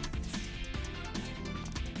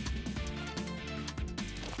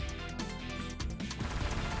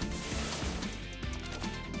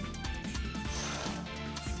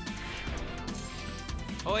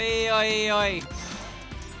 Oi, oi, oi.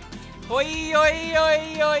 Oi, oi,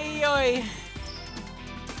 oi, oi, oi.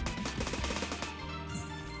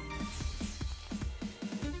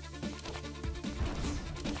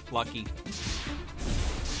 Lucky.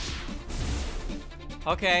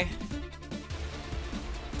 Okay.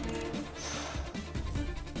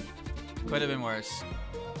 Could have been worse.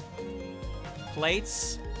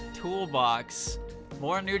 Plates, toolbox,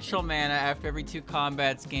 more neutral mana after every 2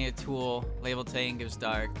 combats, gain a tool, label Taken gives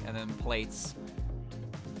dark, and then plates.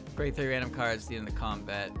 Grade 3 random cards at the end of the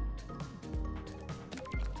combat.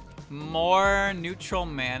 More neutral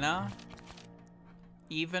mana?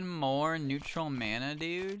 Even more neutral mana,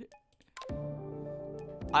 dude?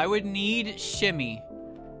 I would need Shimmy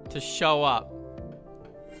to show up.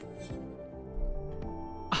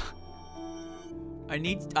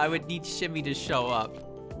 I would need Shimmy to show up.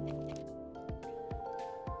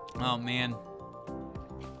 Oh man.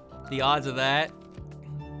 The odds of that.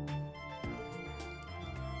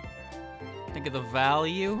 Think of the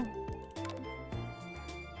value.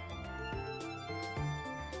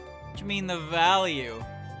 What do you mean the value?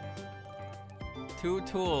 2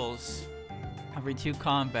 tools every 2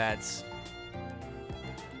 combats.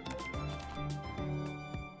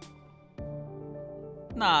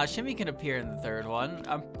 Nah, Shimmy can appear in the 3rd one.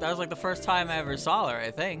 That was like the first time I ever saw her,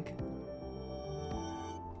 I think.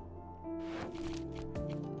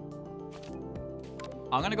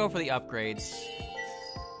 I'm gonna go for the upgrades.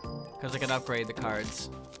 Because I can upgrade the cards.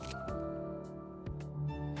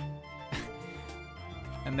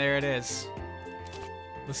 And there it is.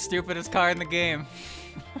 The stupidest card in the game.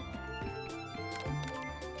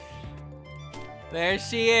 There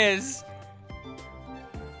she is.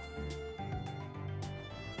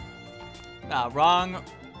 Nah, wrong.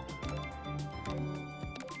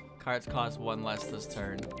 Cards cost 1 less this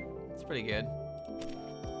turn. It's pretty good.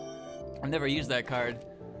 I've never used that card.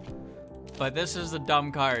 But this is a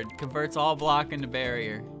dumb card. Converts all block into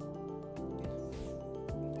barrier.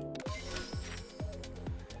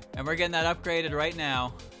 And we're getting that upgraded right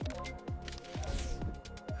now.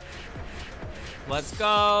 Let's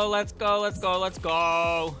go, let's go, let's go, let's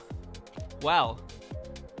go. Well.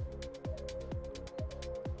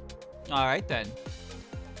 Alright then.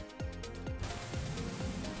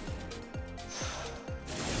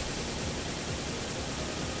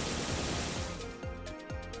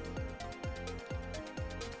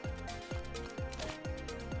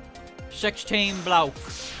 Chain block.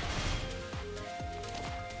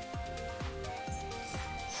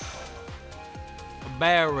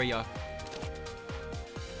 Barrier.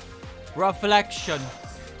 Reflection.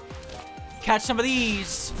 Catch some of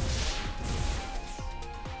these.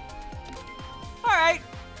 Alright.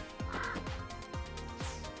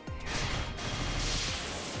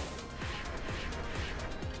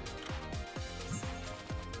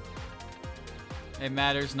 It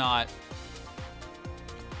matters not.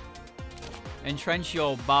 Entrench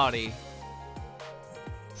your body.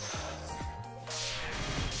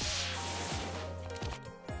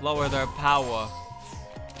 Lower their power.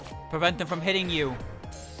 Prevent them from hitting you.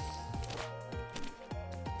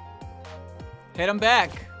 Hit them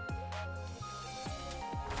back.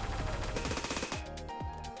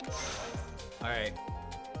 Alright.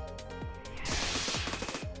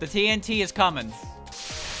 The TNT is coming.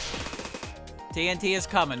 TNT is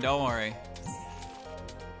coming, don't worry.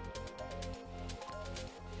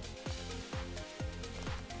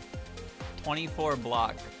 .24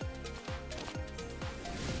 block.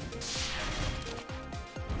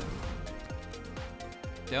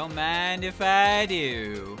 Don't mind if I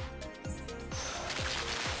do.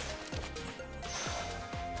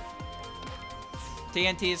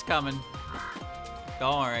 TNT is coming.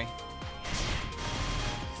 Don't worry.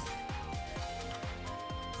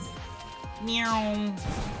 Meow.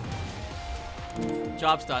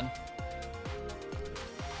 Job's done.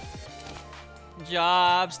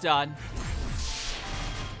 Job's done.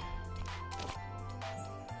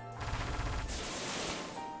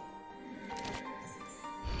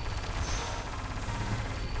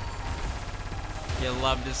 You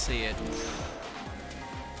love to see it.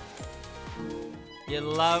 You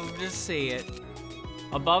love to see it.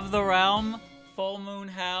 Above the Realm, Full Moon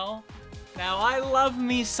Hell. Now, I love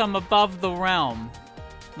me some Above the Realm.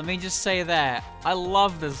 Let me just say that. I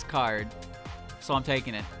love this card. So I'm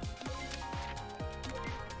taking it.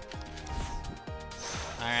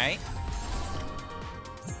 Alright.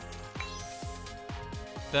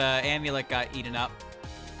 The amulet got eaten up.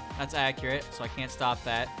 That's accurate, so I can't stop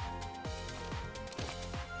that.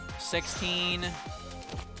 16.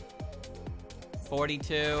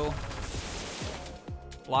 42.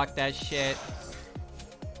 Block that shit.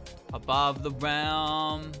 Above the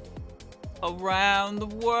realm. Around the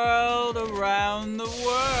world, around the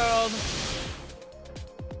world.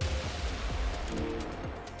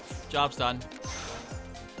 Job's done.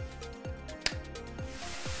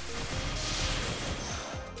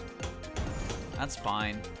 That's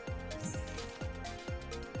fine.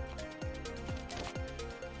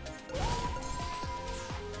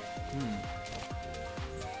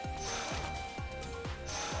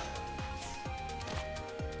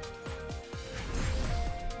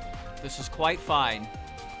 This is quite fine.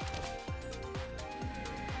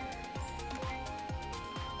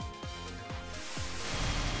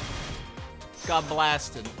 Got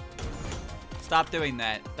blasted. Stop doing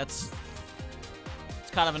that. It's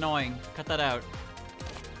kind of annoying. Cut that out.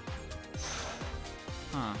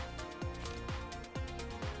 Huh.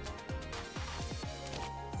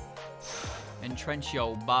 Entrench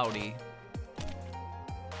your body.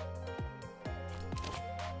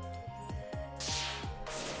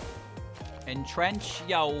 Entrench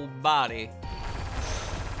your body.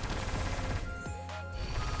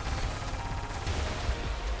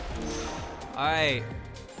 Alright.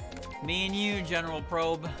 Me and you, General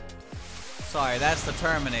Probe. Sorry, that's the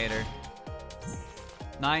Terminator.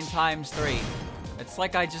 9 times 3. It's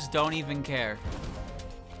like I just don't even care.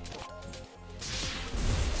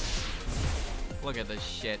 Look at this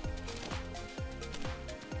shit.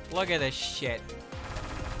 Look at this shit.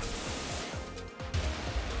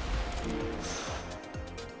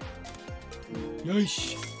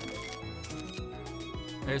 Yeesh.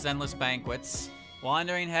 There's Endless Banquets.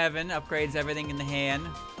 Wandering Heaven upgrades everything in the hand.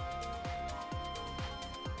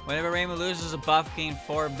 Whenever Rainbow loses a buff, gain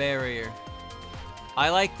 4 barrier. I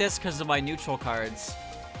like this because of my neutral cards.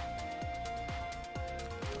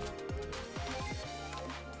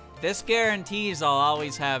 This guarantees I'll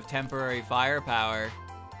always have temporary firepower.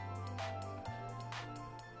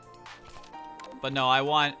 But no, I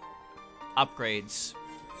want upgrades.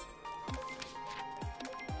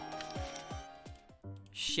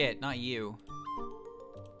 Shit, not you.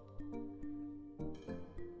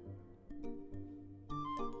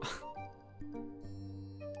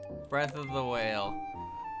 Breath of the Whale.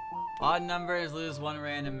 Odd numbers lose 1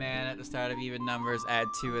 random man at the start of even numbers, add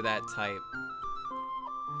 2 of that type.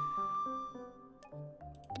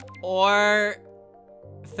 Or...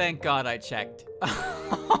 Thank God I checked.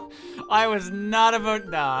 I was not about...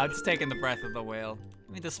 Nah, I'm just taking the Breath of the Whale.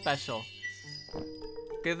 Give me the special.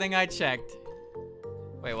 Good thing I checked.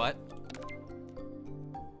 Wait, what?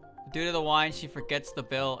 Due to the wine, she forgets the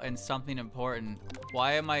bill and something important.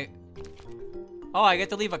 Why am I... Oh, I get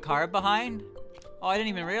to leave a card behind? Oh, I didn't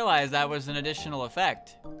even realize that was an additional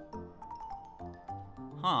effect.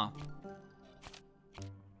 Huh.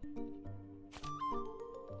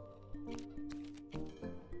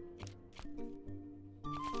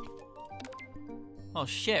 Oh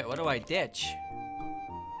shit, what do I ditch?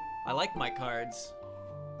 I like my cards.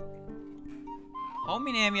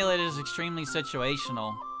 Homing Amulet is extremely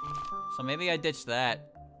situational, so maybe I ditch that.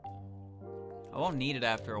 I won't need it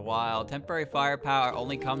after a while. Temporary firepower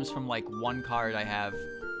only comes from like 1 card I have.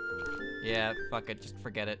 Yeah, fuck it, just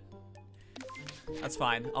forget it. That's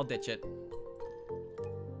fine, I'll ditch it.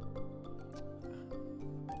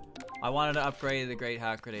 I wanted to upgrade the Great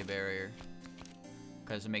Hakride Barrier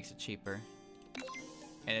because it makes it cheaper.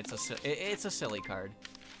 And it's a silly card.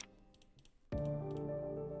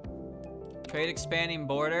 Trade Expanding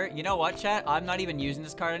Border. You know what, chat? I'm not even using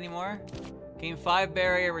this card anymore. Gain 5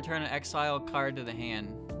 barrier, return an exile card to the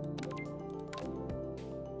hand.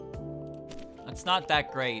 That's not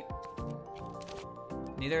that great.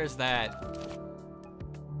 Neither is that.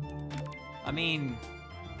 I mean...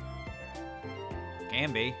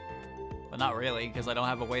 Can be. But not really, because I don't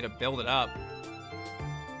have a way to build it up.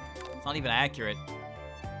 It's not even accurate.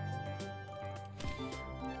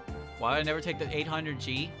 Why did I never take the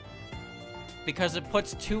 800G? Because it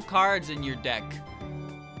puts 2 cards in your deck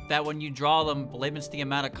that when you draw them limits the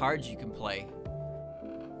amount of cards you can play.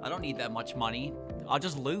 I don't need that much money. I'll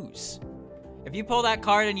just lose. If you pull that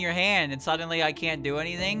card in your hand and suddenly I can't do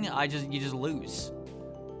anything, you just lose.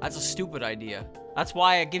 That's a stupid idea. That's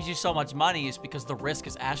why it gives you so much money, is because the risk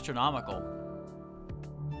is astronomical.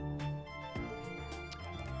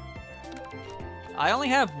 I only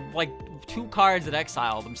have, like, 2 cards that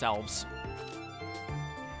exile themselves.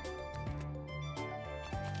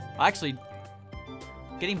 Actually,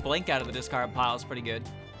 getting Blink out of the discard pile is pretty good.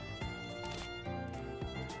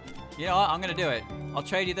 You know what? I'm gonna do it. I'll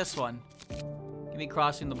trade you this one. Give me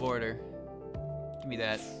Crossing the Border. Give me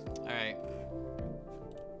that. Alright.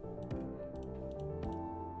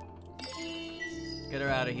 Get her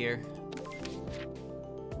out of here.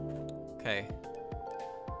 Okay.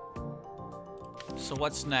 So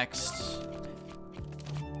what's next?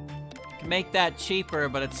 Can make that cheaper,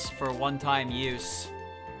 but it's for one-time use.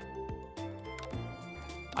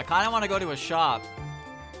 I kind of want to go to a shop.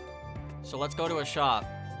 So let's go to a shop.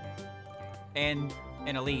 And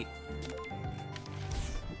an elite.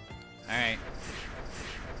 Alright.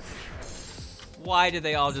 Why did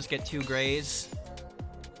they all just get 2 grays?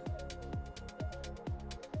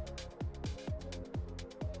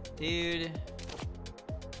 Dude.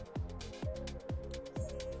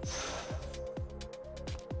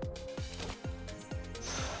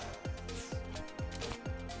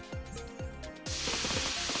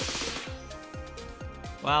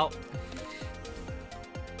 Well.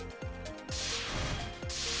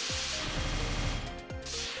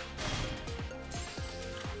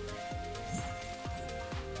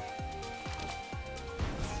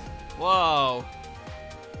 Whoa.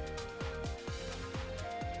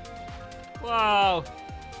 Whoa.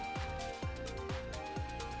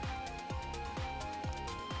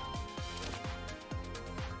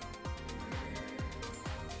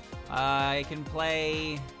 I can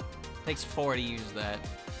play... Takes 4 to use that.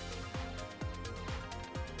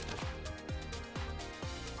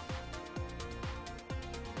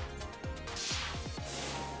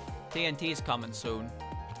 TNT's coming soon.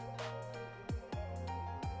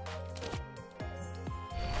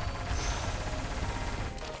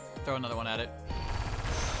 Throw another one at it.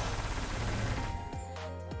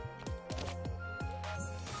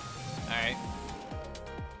 Alright.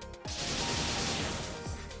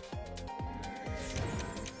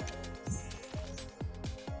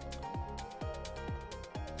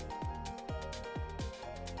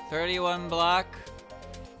 $31 block.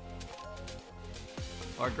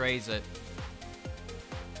 Or graze it.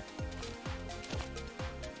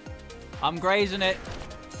 I'm grazing it.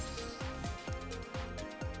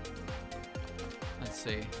 Let's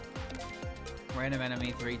see. Random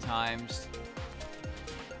enemy 3 times.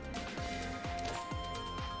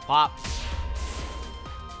 Pop.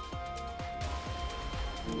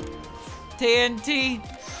 TNT.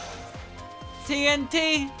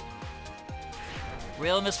 TNT.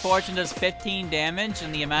 Real Misfortune does 15 damage,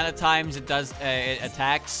 and the amount of times it does it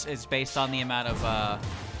attacks is based on the amount of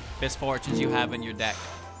misfortunes you have in your deck.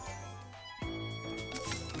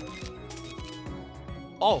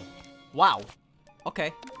 Oh, wow.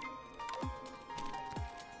 Okay.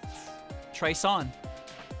 Trace on.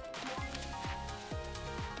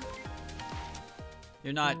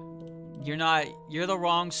 You're the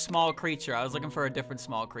wrong small creature. I was looking for a different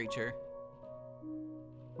small creature.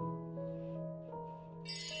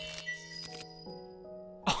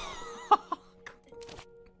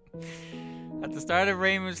 At the start of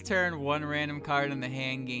Ramu's turn, 1 random card in the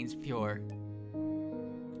hand gains pure.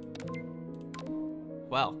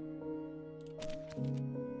 Well.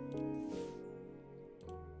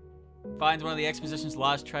 Finds one of the exposition's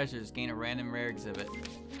lost treasures. Gain a random rare exhibit.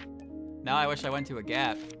 Now I wish I went to a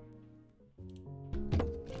gap.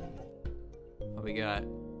 What we got?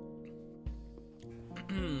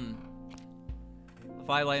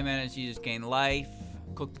 5 light mana is used. Gain life.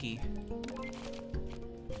 Cookie.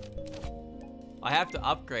 I have to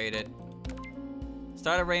upgrade it.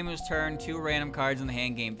 Start of Ramu's turn, 2 random cards in the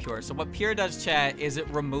hand gain pure. So what pure does, chat, is it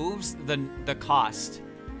removes the cost.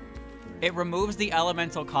 It removes the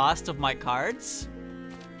elemental cost of my cards.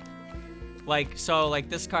 Like, so, like,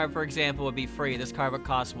 this card, for example, would be free. This card would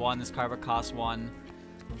cost 1, this card would cost 1.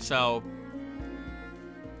 So,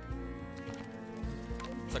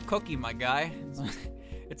 it's a cookie, my guy.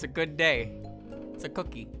 It's a good day. It's a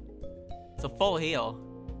cookie. It's a full heal.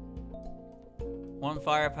 1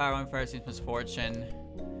 firepower, 1 first misfortune,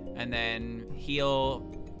 and then heal.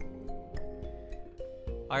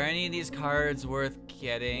 Are any of these cards worth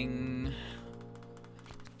getting?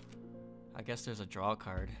 I guess there's a draw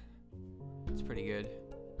card. It's pretty good.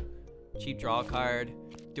 Cheap draw card.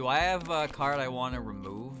 Do I have a card I want to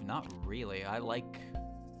remove? Not really. I like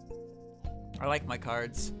my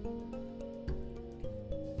cards.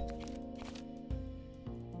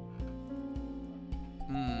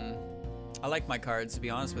 I like my cards, to be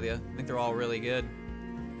honest with you. I think they're all really good.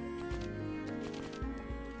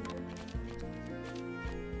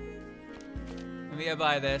 Maybe I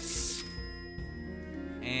buy this.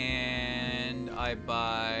 And I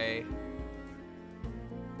buy...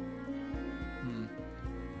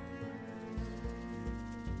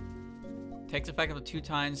 Takes effect up to 2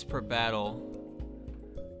 times per battle.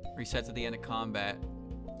 Resets at the end of combat.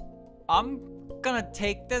 I'm gonna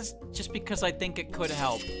take this just because I think it could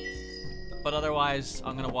help. But otherwise,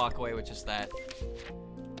 I'm gonna walk away with just that.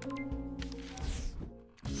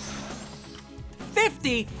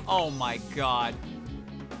 50! Oh my god.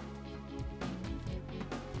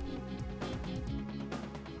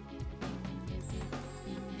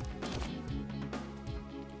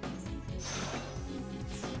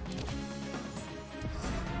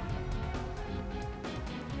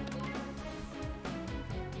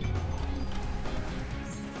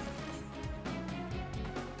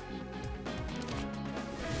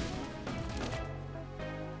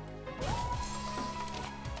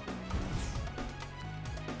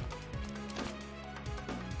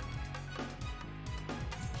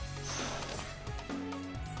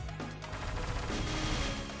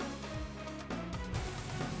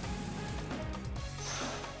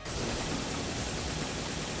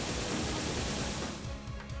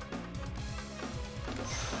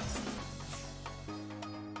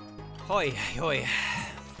 Hoi, hoi.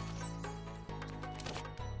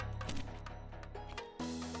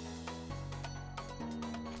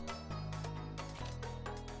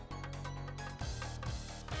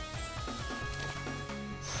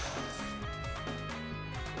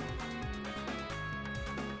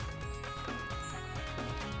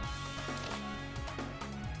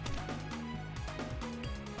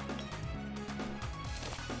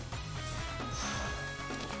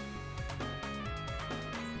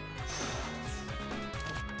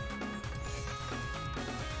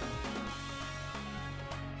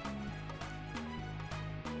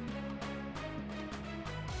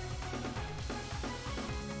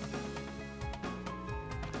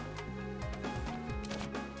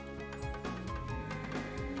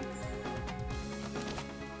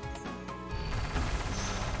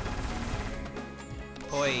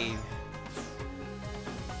 Oi.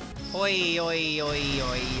 Oi, oi, oi,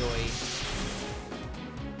 oi, oi.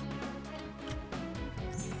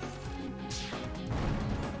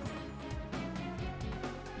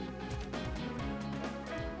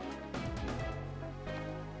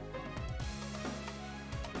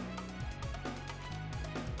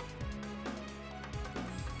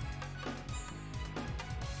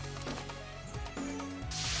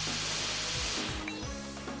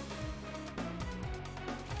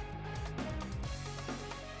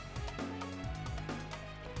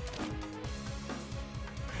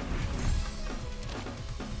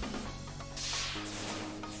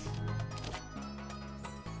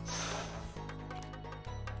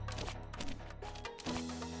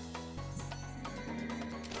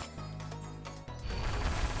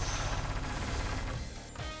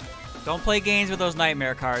 Don't play games with those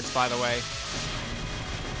nightmare cards, by the way.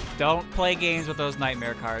 Don't play games with those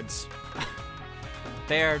nightmare cards.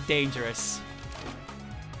 They are dangerous.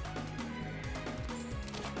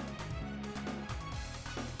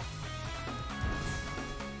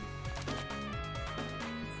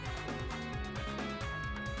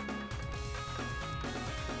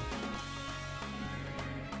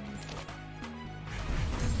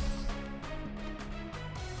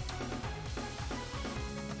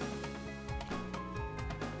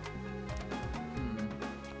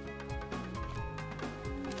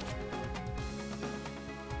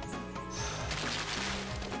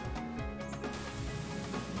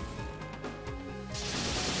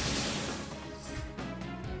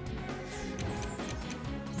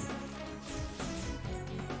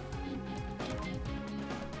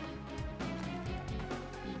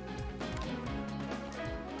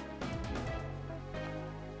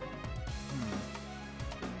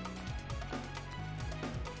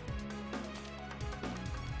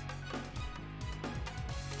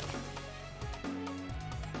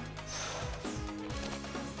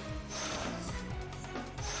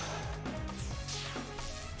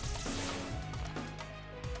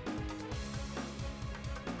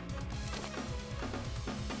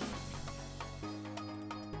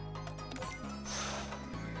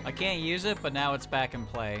 I can't use it, but now it's back in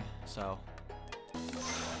play, so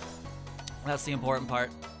that's the important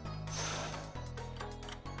part.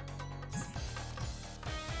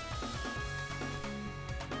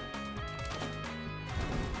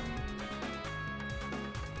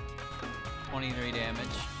 $23 damage.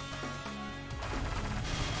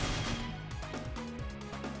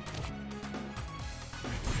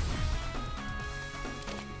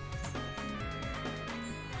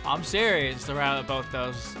 I'm serious about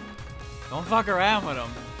those. Don't fuck around with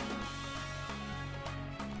them.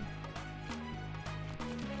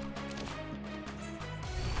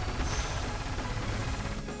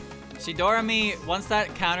 See, Doremi, once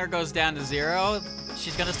that counter goes down to 0,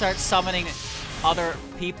 she's gonna start summoning other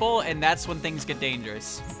people, and that's when things get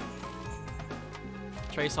dangerous.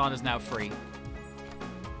 Trace-on is now free.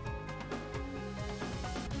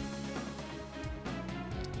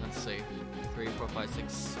 Let's see. 3, 4, 5,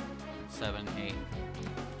 6, 7, 8.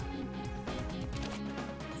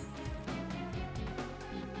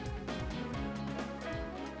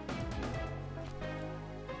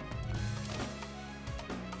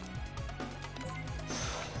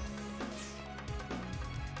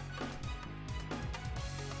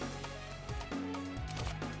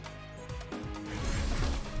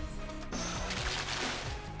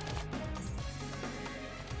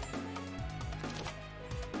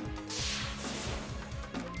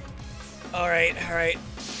 All right.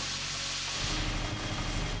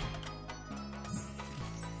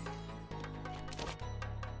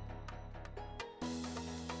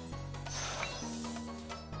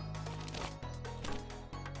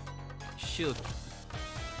 Shoot.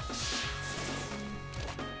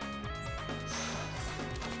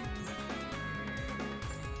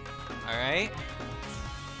 All right.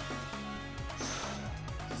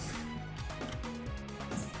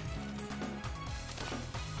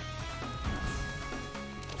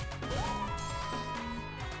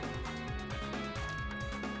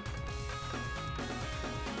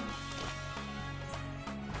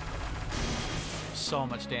 So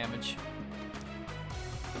much damage.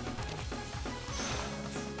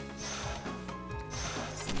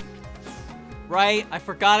 Right, I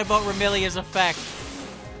forgot about Remilia's effect.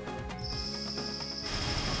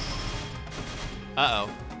 Uh-oh.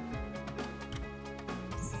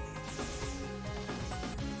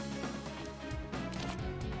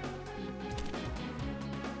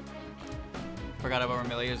 Forgot about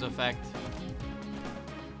Remilia's effect.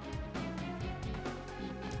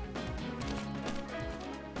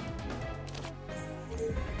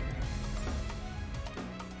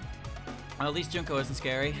 Well, at least Junko isn't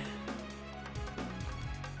scary.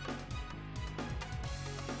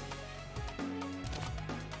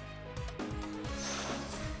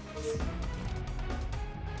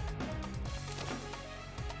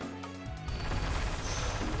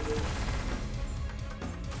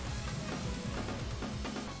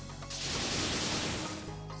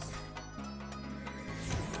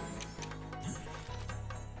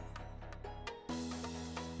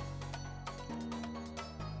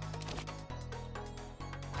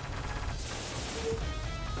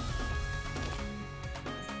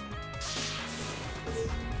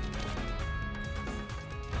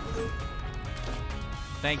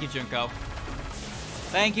 Thank you, Junko.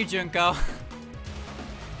 Thank you, Junko.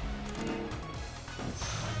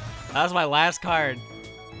 That was my last card.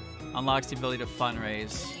 Unlocks the ability to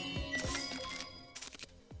fundraise.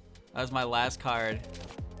 That was my last card.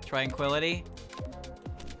 Tranquility.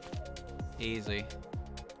 Easy.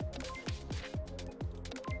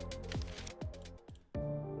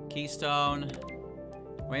 Keystone.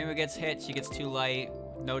 Rainbow gets hit, she gets too light.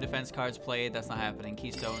 No defense cards played, that's not happening.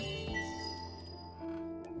 Keystone.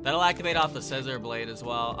 That'll activate off the Scissor Blade as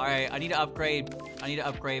well. Alright, I need to upgrade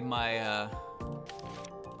my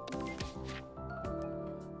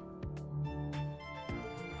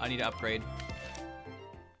I need to upgrade.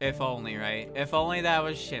 If only, right? If only that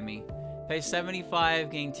was Shimmy. Pay 75,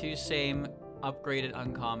 gain 2 same upgraded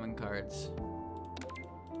uncommon cards.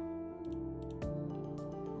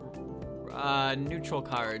 Neutral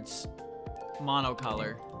cards.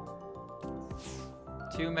 Monocolor.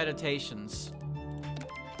 2 meditations.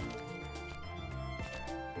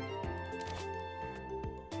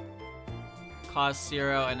 Cost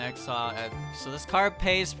 0 and exile. So this card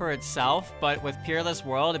pays for itself, but with Peerless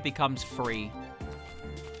World, it becomes free.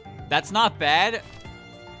 That's not bad.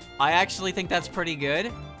 I actually think that's pretty good.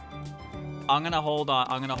 I'm gonna hold on.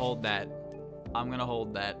 I'm gonna hold that. I'm gonna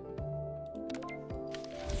hold that.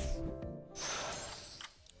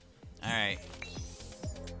 Alright.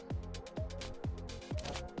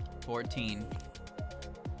 14.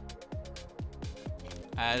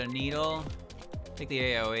 Add a needle. Take the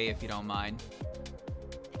AoE if you don't mind.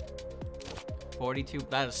 42.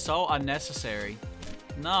 That is so unnecessary.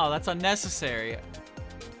 No, that's unnecessary.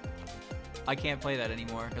 I can't play that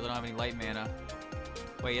anymore because I don't have any light mana.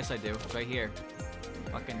 Wait, yes I do. It's right here.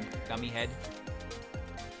 Fucking dummy head.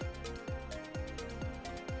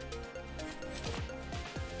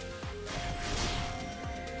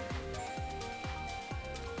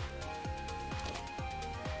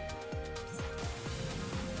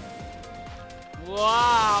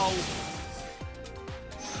 Wow!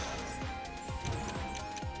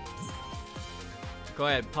 Go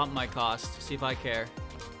ahead, pump my cost. See if I care.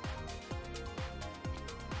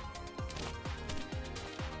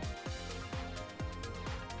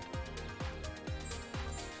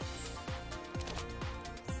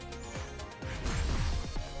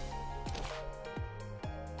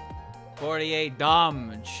 $48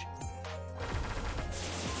 damage.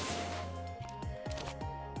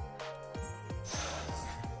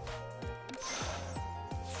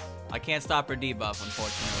 I can't stop her debuff,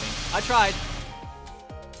 unfortunately. I tried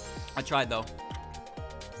though.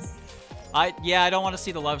 Yeah, I don't want to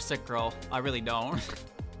see the lovesick girl. I really don't.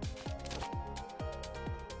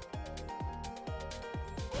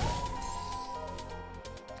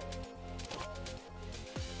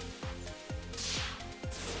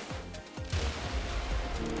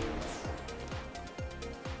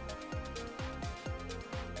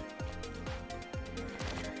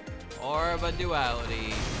 Orb of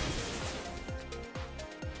duality.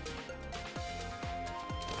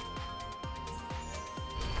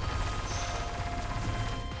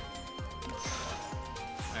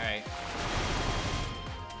 Alright.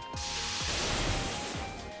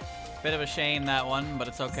 Bit of a shame, that one, but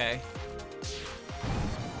it's okay.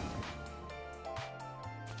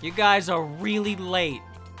 You guys are really late.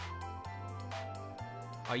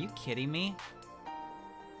 Are you kidding me?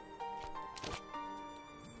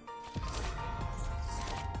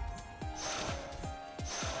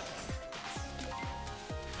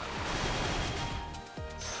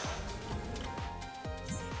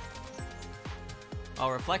 Oh,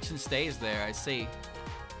 reflection stays there, I see.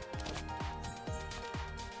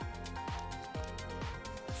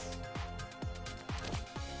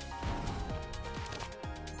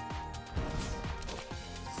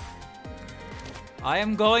 I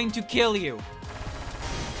am going to kill you.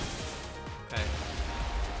 Okay.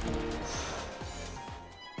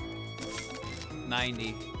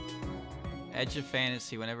 90. Edge of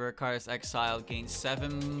Fantasy. Whenever a card is exiled, gains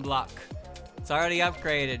 7 block. It's already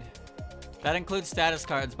upgraded. That includes status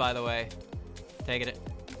cards, by the way. Taking it.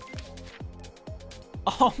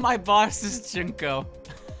 Oh, my boss is Junko.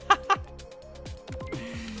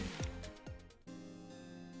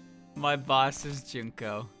 My boss is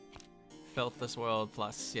Junko. Filthless World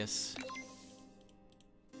Plus, yes.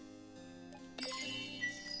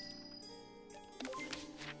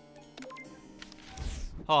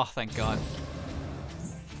 Oh, thank God.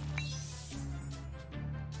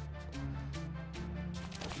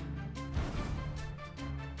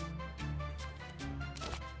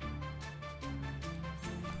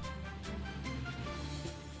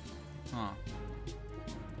 Huh.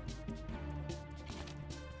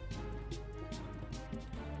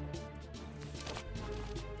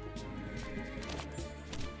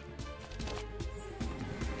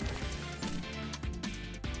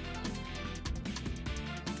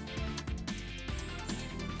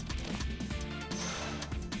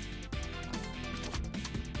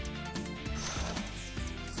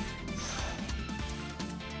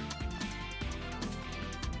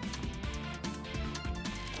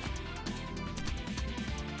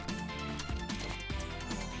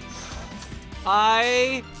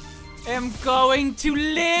 I am going to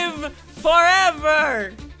live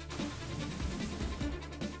forever!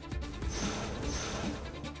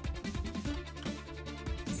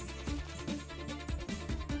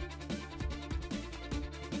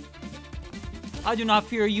 I do not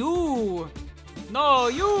fear you! No,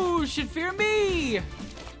 you should fear me!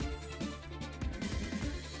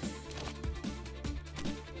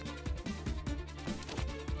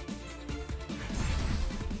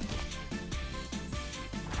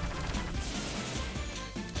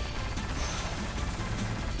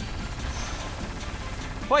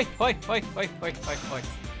 Hoi, hoi, hoi, hoi, hoi, hoi, hoi.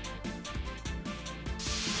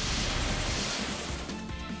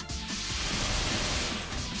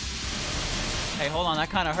 Hey, hold on, that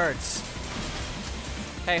kind of hurts.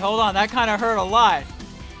 Hey, hold on, that kind of hurt a lot.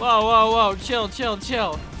 Whoa, whoa, whoa, chill, chill,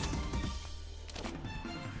 chill.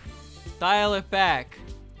 Dial it back.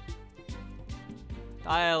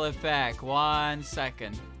 Dial it back, 1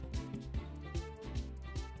 second.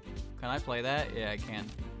 Can I play that? Yeah, I can.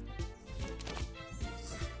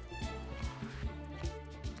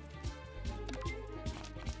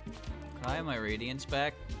 Can I have my Radiance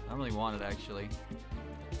back? I don't really want it, actually.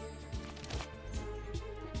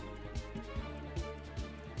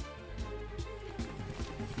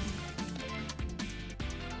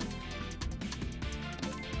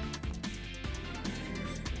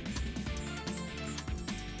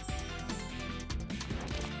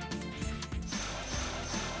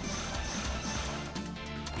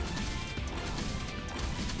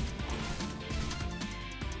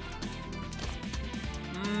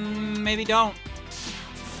 maybe don't.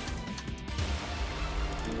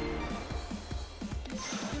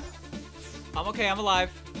 I'm okay, I'm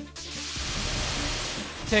alive.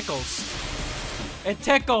 Tickles. It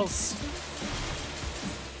tickles!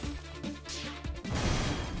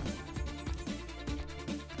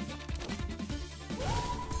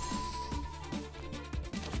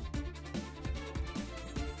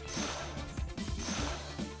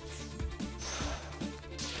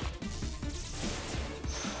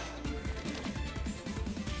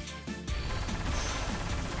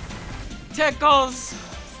 Tickles!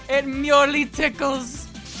 It merely tickles!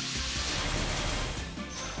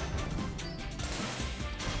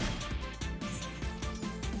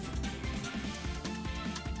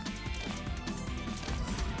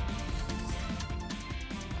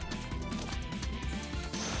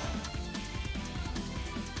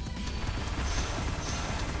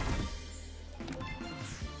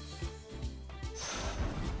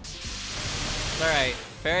 Alright,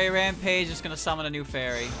 Fairy Rampage is gonna summon a new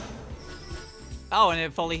fairy. Oh, and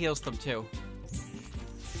it fully heals them too.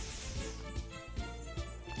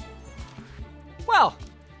 Well,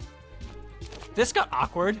 this got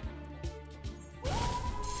awkward.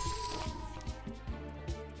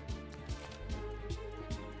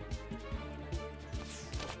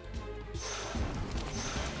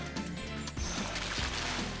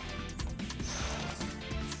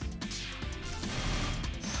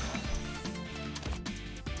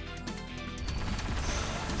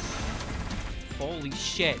 Holy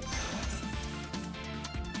shit.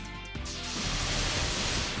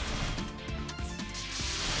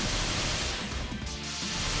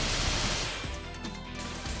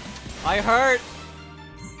 I hurt.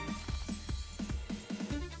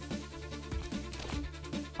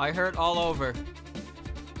 I hurt all over.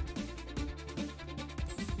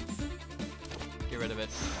 Get rid of it.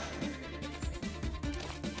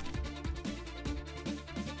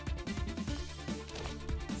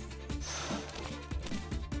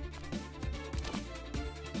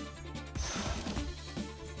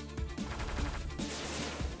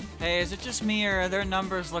 Hey, is it just me or are their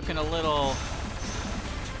numbers looking a little...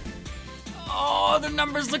 Oh, their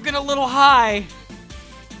numbers looking a little high.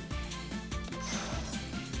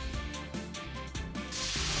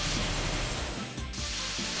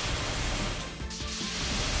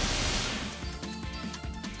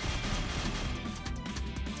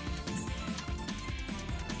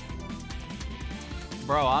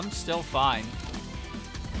 Bro, I'm still fine.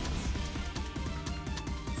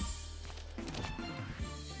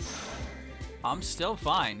 I'm still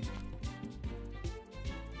fine.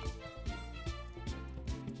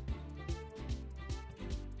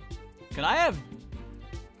 Can I have...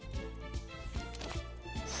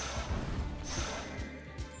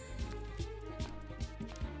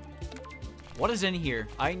 What is in here?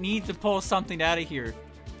 I need to pull something out of here.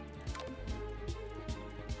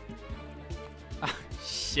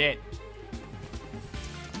 Shit.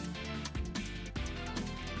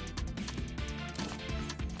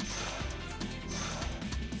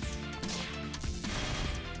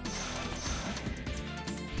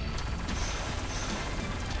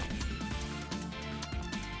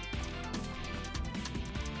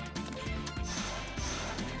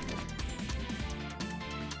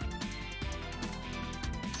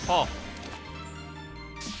 Oh.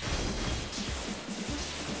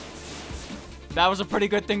 That was a pretty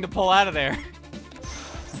good thing to pull out of there.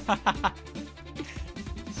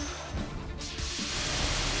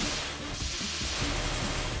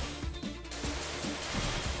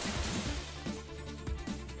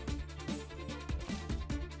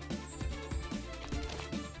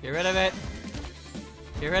 Get rid of it.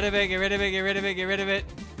 Get rid of it, get rid of it, get rid of it, get rid of it.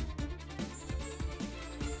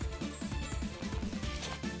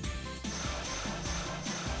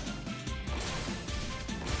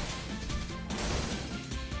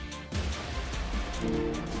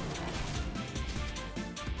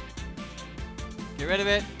 Get rid of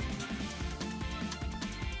it.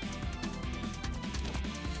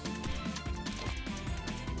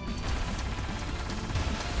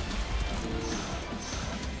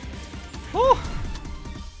 Whew.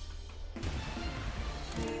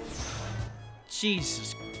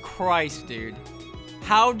 Jesus Christ, dude.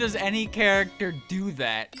 How does any character do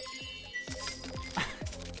that?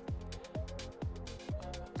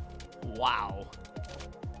 Wow.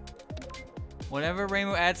 Whenever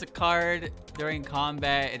Rainbow adds a card during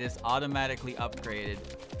combat, it is automatically upgraded.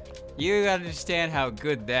 You gotta understand how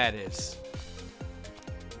good that is.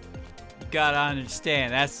 You gotta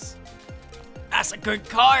understand, that's a good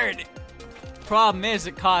card! Problem is,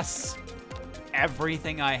 it costs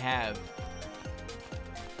everything I have.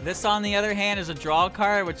 This, on the other hand, is a draw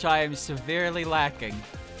card, which I am severely lacking.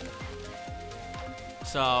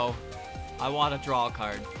 So, I want a draw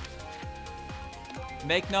card.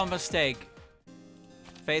 Make no mistake,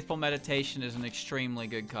 Faithful Meditation is an extremely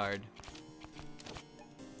good card.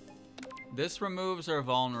 This removes our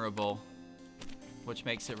vulnerable, which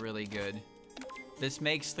makes it really good. This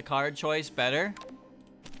makes the card choice better.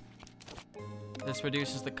 This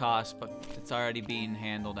reduces the cost, but it's already being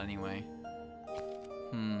handled anyway.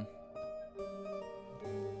 I'm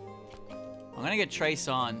gonna get Trace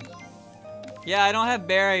on. Yeah, I don't have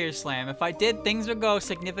Barrier Slam. If I did, things would go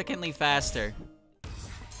significantly faster.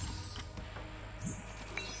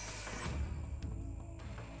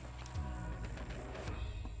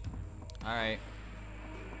 Alright.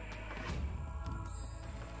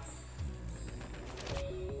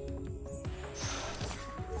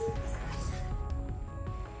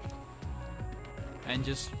 And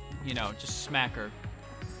just, you know, just smack her.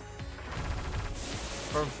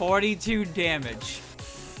 For 42 damage.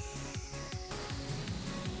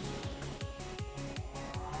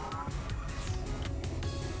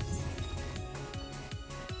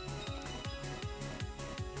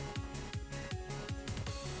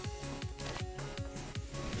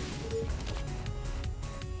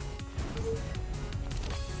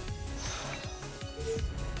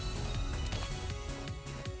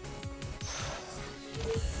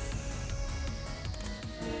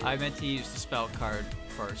 I meant to use the spell card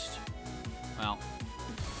first. Well,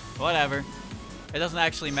 whatever. It doesn't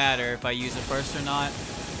actually matter if I use it first or not.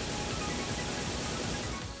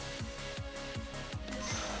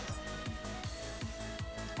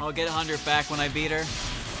 I'll get 100 back when I beat her.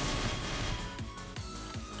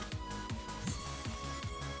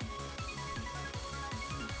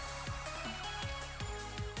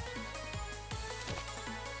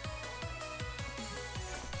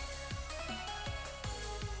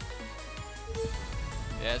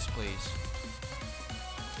 Yes, please.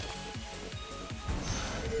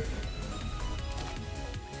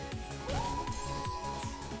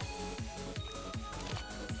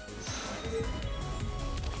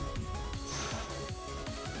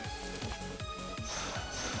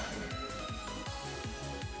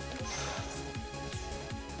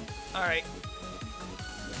 All right.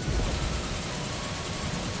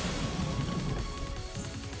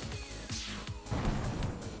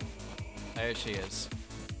 There she is.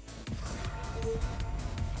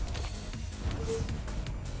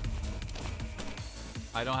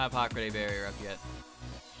 I don't have Hot Grenade Barrier up yet.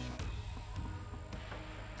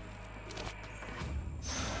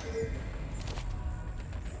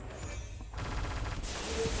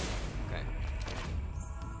 Okay.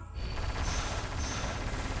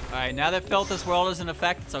 Alright, now that Filthus World is in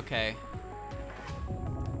effect, it's okay.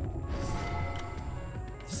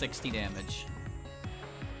 60 damage.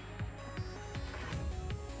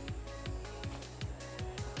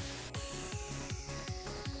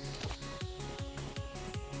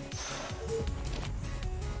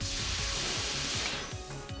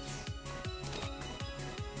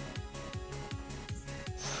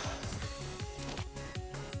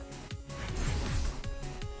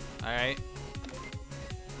 Alright.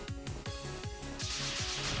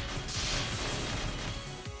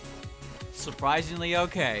 Surprisingly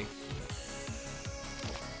okay.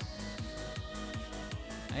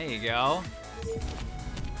 There you go.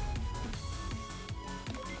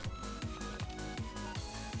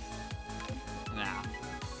 Now.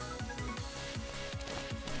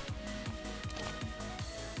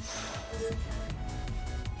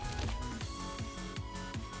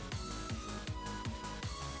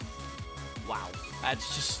 Wow,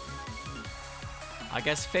 that's just... I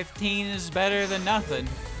guess 15 is better than nothing.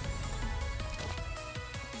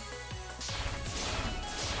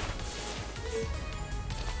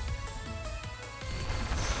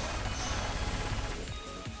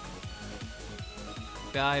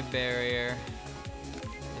 Sky barrier.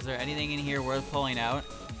 Is there anything in here worth pulling out?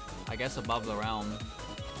 I guess above the realm.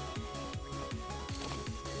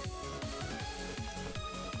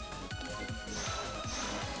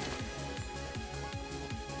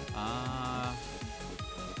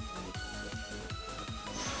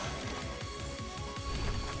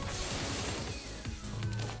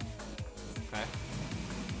 Okay.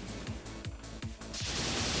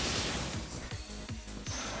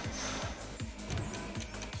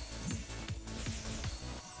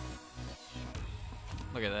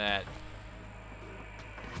 Look at that.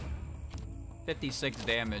 56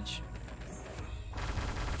 damage.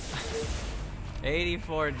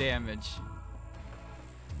 84 damage.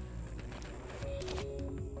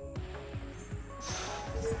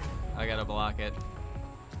 I gotta block it.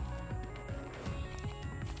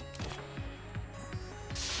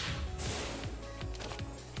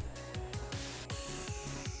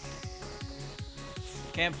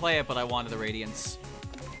 Can't play it, but I wanted the Radiance.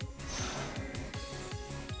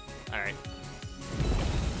 Alright.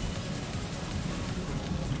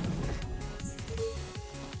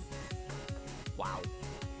 Wow.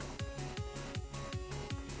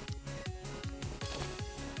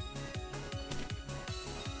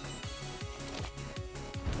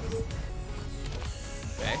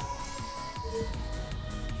 Okay.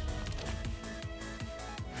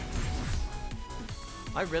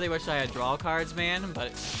 I really wish I had draw cards, man,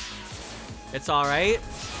 but it's alright.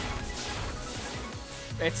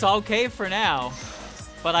 It's okay for now.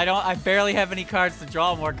 But I barely have any cards to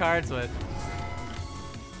draw more cards with.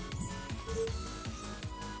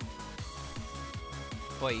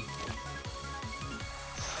 Boy.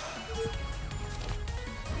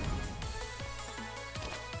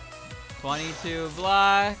 $22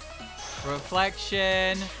 black.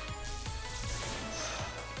 Reflection.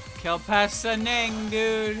 Kelpasaning,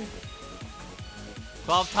 dude.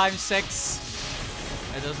 12 times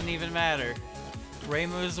 6. It doesn't even matter.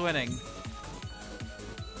 Reimu's winning.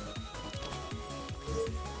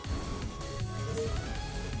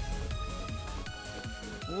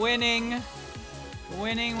 Winning.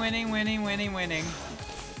 Winning, winning, winning, winning, winning.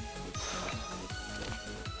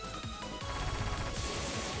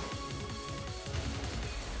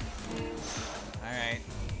 Alright.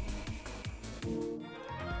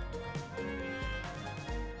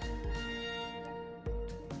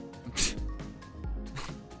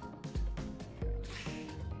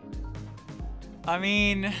 I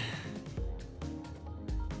mean,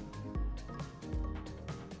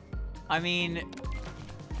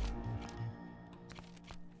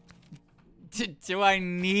 do I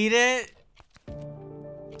need it?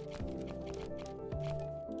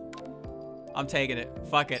 I'm taking it.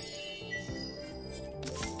 Fuck it.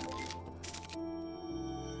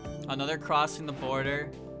 Another crossing the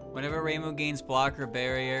border. Whenever Reimu gains block or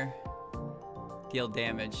barrier, deal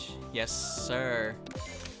damage. Yes, sir.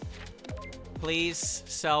 Please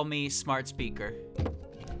sell me smart speaker.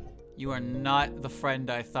 You are not the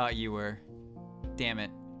friend I thought you were. Damn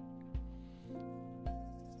it.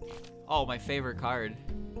 Oh, my favorite card.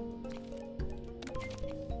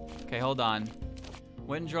 Okay, hold on.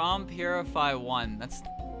 When drawn, purify 1. That's...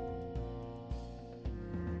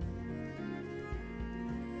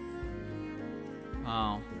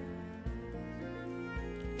 Oh.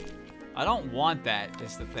 I don't want that,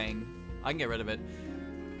 is the thing. I can get rid of it.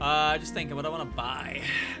 Just thinking what I want to buy.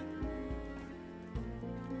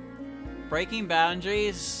 Breaking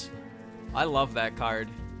Boundaries. I love that card.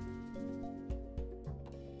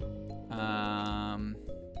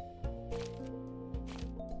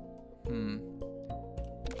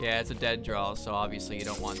 Yeah, it's a dead draw, so obviously you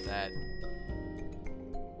don't want that.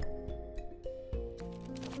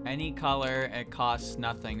 Any color, it costs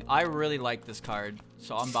nothing. I really like this card,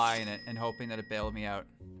 so I'm buying it and hoping that it bailed me out.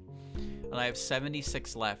 And I have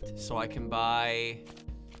 76 left, so I can buy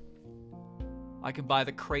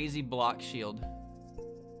the crazy block shield.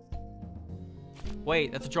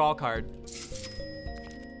 Wait, that's a draw card.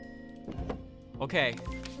 Okay.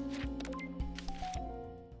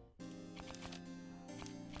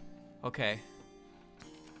 Okay.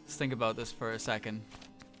 Let's think about this for a second.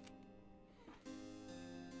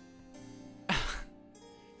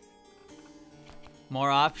 More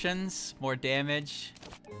options, more damage.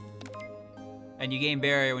 And you gain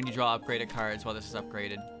barrier when you draw upgraded cards while this is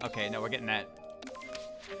upgraded. Okay, no, we're getting that.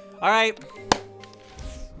 Alright.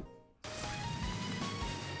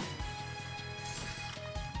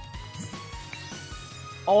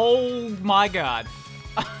 Oh my god.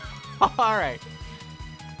 Alright.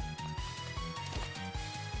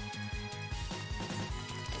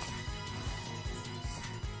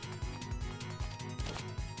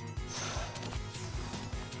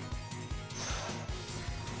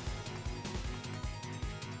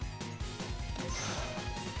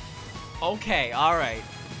 Okay, alright.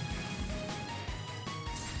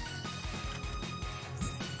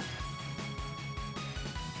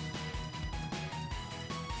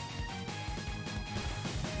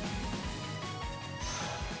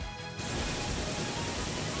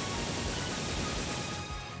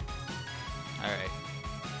 Alright.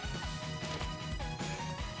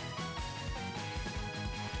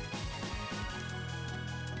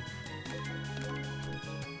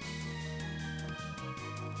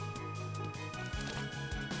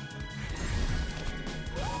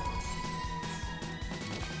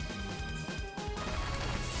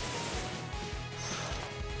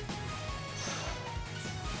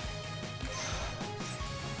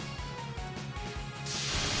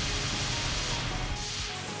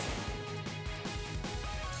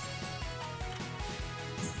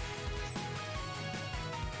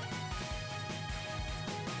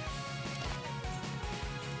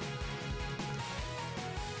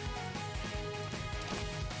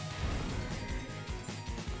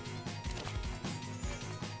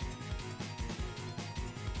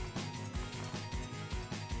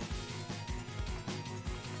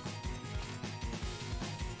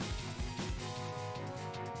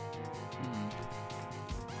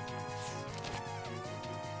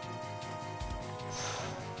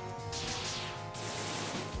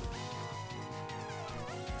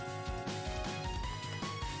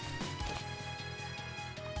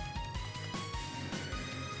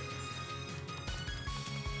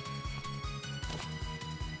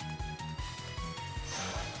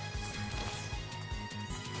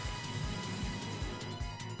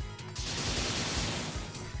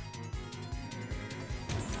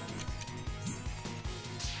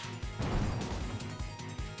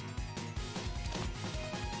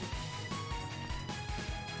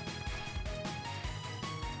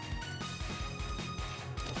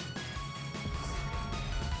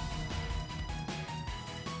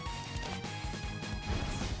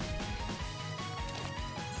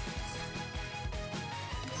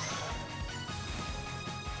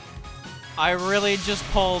 I really just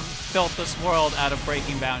built this world out of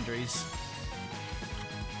breaking boundaries.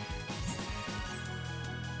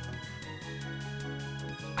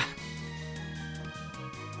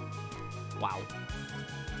 Wow.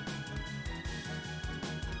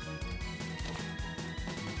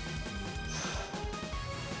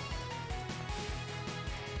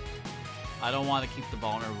 I don't want to keep the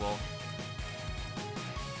vulnerable.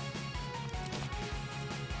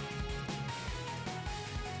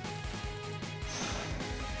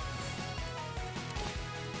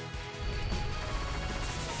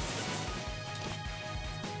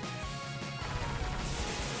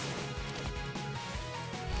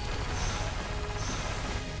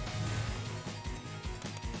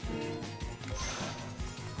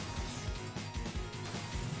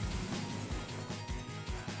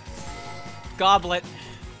 Goblet.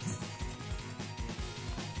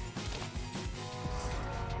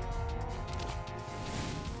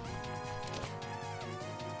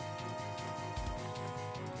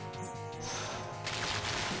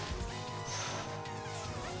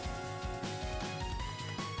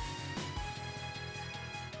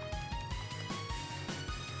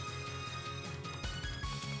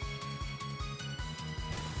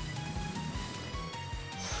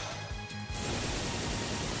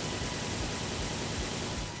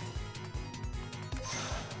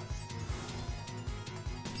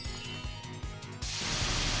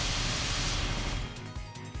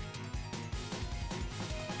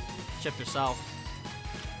 Chip yourself.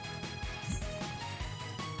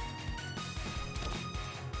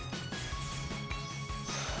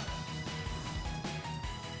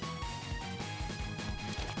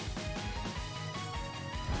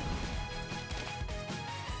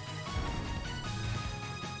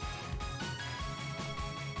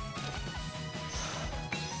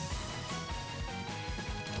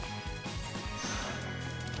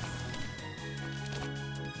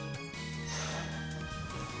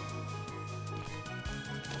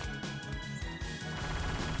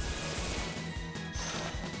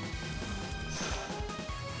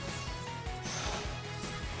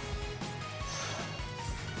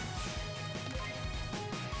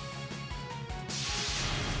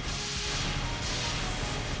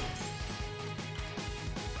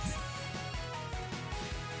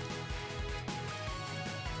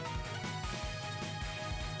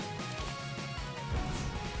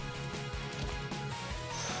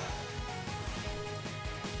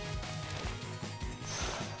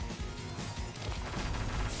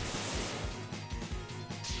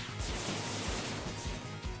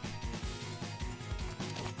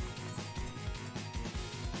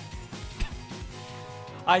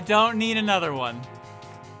 I don't need another one.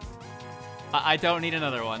 I don't need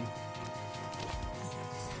another one.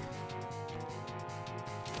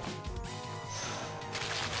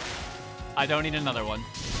 I don't need another one.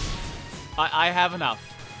 I have enough.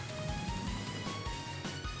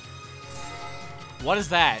 What is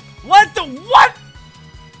that? What the what?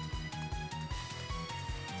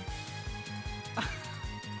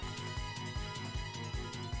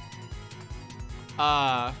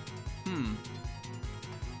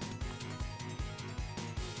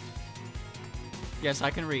 Yes,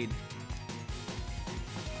 I can read.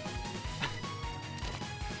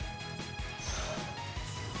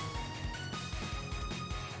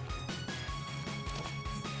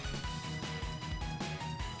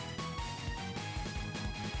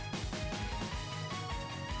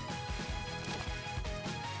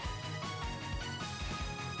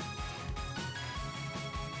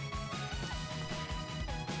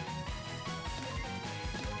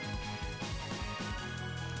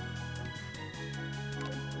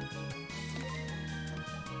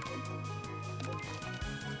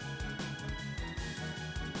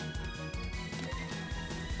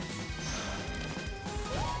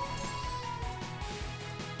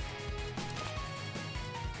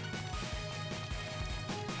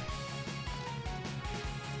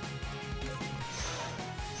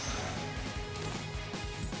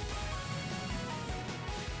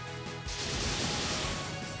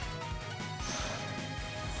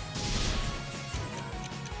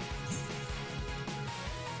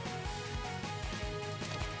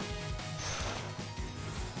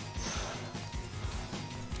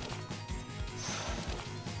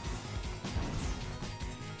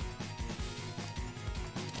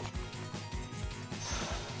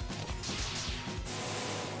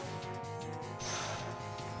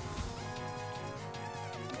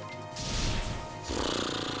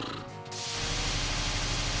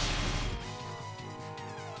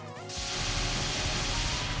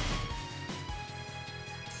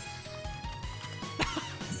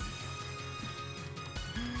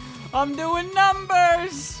 I'm doing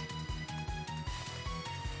numbers!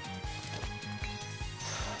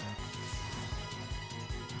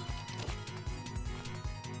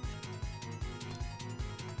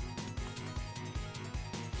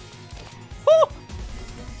 Woo!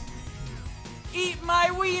 Eat my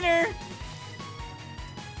wiener!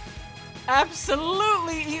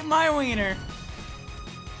 Absolutely eat my wiener!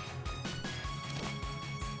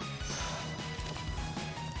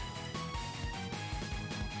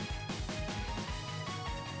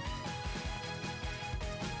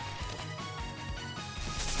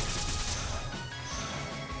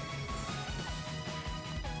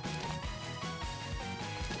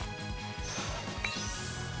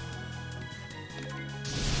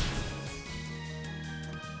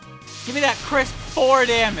 Give me that crisp 4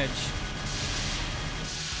 damage.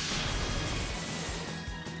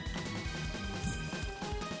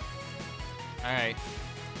 Alright.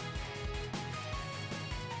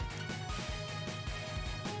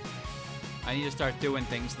 I need to start doing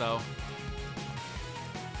things though.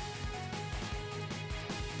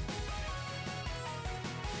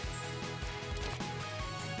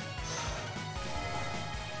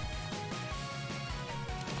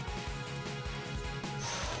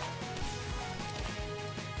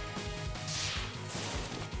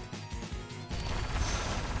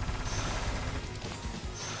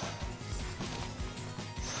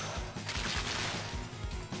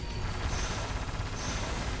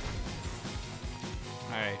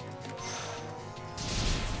 Alright.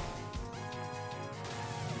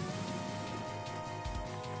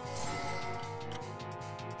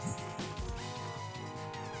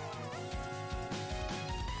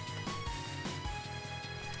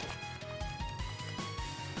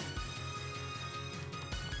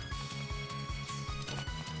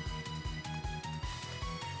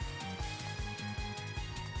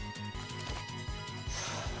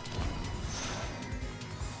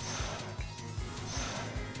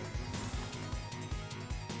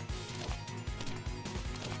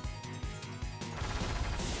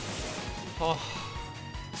 Oh.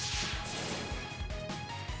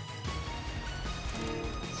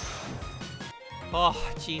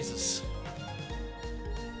 Oh, Jesus.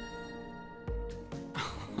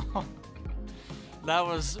 That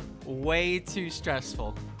was way too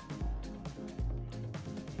stressful.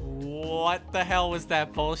 What the hell was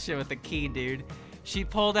that bullshit with the key, dude? She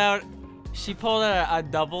pulled out a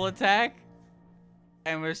double attack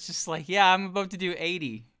and was just like, yeah, I'm about to do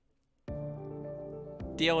 80.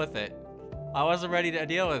 Deal with it. I wasn't ready to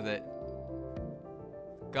deal with it.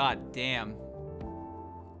 God damn.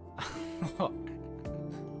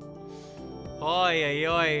 Oi, oi,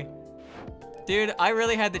 oi. Dude, I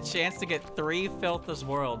really had the chance to get 3 Filthus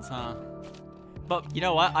Worlds, huh? But you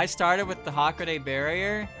know what? I started with the Hakurei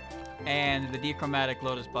Barrier and the Dichromatic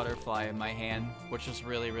Lotus Butterfly in my hand, which was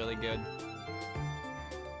really, really good.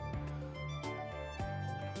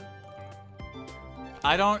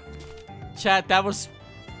 I don't... Chat, that was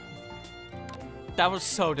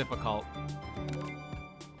so difficult.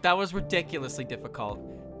 That was ridiculously difficult.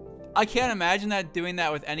 I can't imagine doing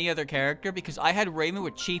that with any other character because I had Raymond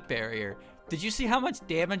with Cheat Barrier. Did you see how much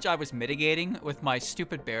damage I was mitigating with my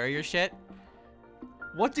stupid barrier shit?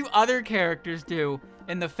 What do other characters do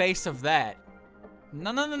in the face of that?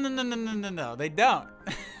 No, no, no, no, no, no, no, no, no. They don't.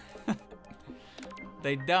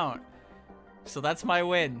 They don't. So that's my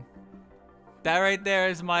win. That right there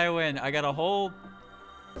is my win. I got a whole...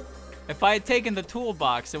 If I had taken the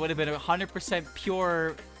toolbox, it would have been a 100%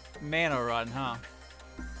 pure mana run, huh?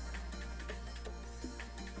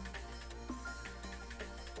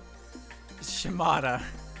 Shimada.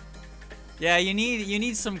 Yeah, you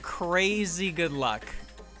need some crazy good luck.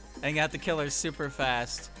 And you have to kill her super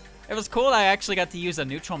fast. It was cool I actually got to use a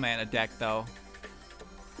neutral mana deck, though.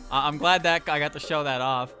 I'm glad that I got to show that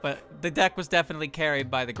off, but the deck was definitely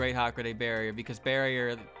carried by the Great Hakurei Barrier because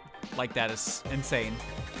Barrier like that is insane.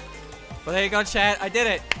 But there you go, chat. I did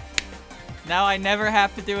it. Now I never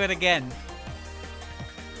have to do it again.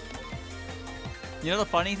 You know the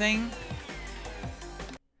funny thing?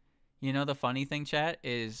 You know the funny thing, chat,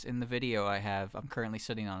 is in the video I have, I'm currently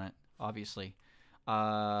sitting on it, obviously.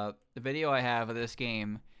 The video I have of this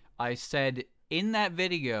game, I said in that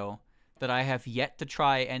video that I have yet to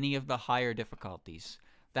try any of the higher difficulties.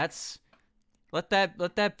 Let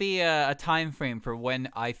that be a time frame for when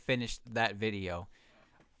I finished that video.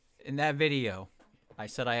 In that video, I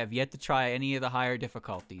said I have yet to try any of the higher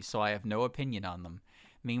difficulties, so I have no opinion on them.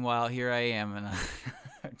 Meanwhile, here I am, and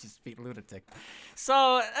I'm just being lunatic.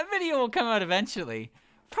 So, a video will come out eventually.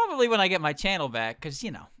 Probably when I get my channel back, because,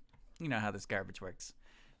 you know how this garbage works.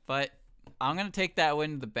 But, I'm going to take that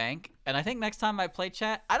win to the bank. And I think next time I play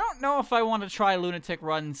chat, I don't know if I want to try Lunatic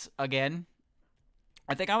runs again.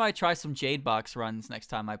 I think I might try some Jade Box runs next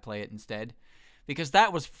time I play it instead. Because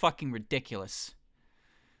that was fucking ridiculous.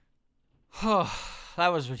 that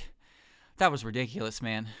was ridiculous,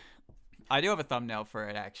 man. I do have a thumbnail for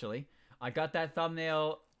it, actually. I got that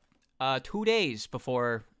thumbnail 2 days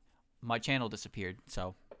before my channel disappeared.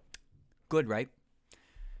 So, good, right?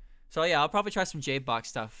 So yeah, I'll probably try some J-Box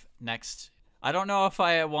stuff next. I don't know if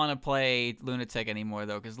I want to play Lunatic anymore,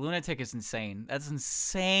 though, because Lunatic is insane. That's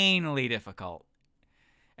insanely difficult.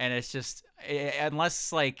 And it's just,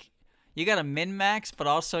 unless, like, you got a min-max, but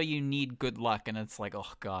also you need good luck, and it's like, oh,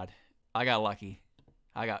 God. I got lucky.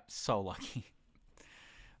 I got so lucky.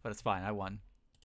 But it's fine, I won.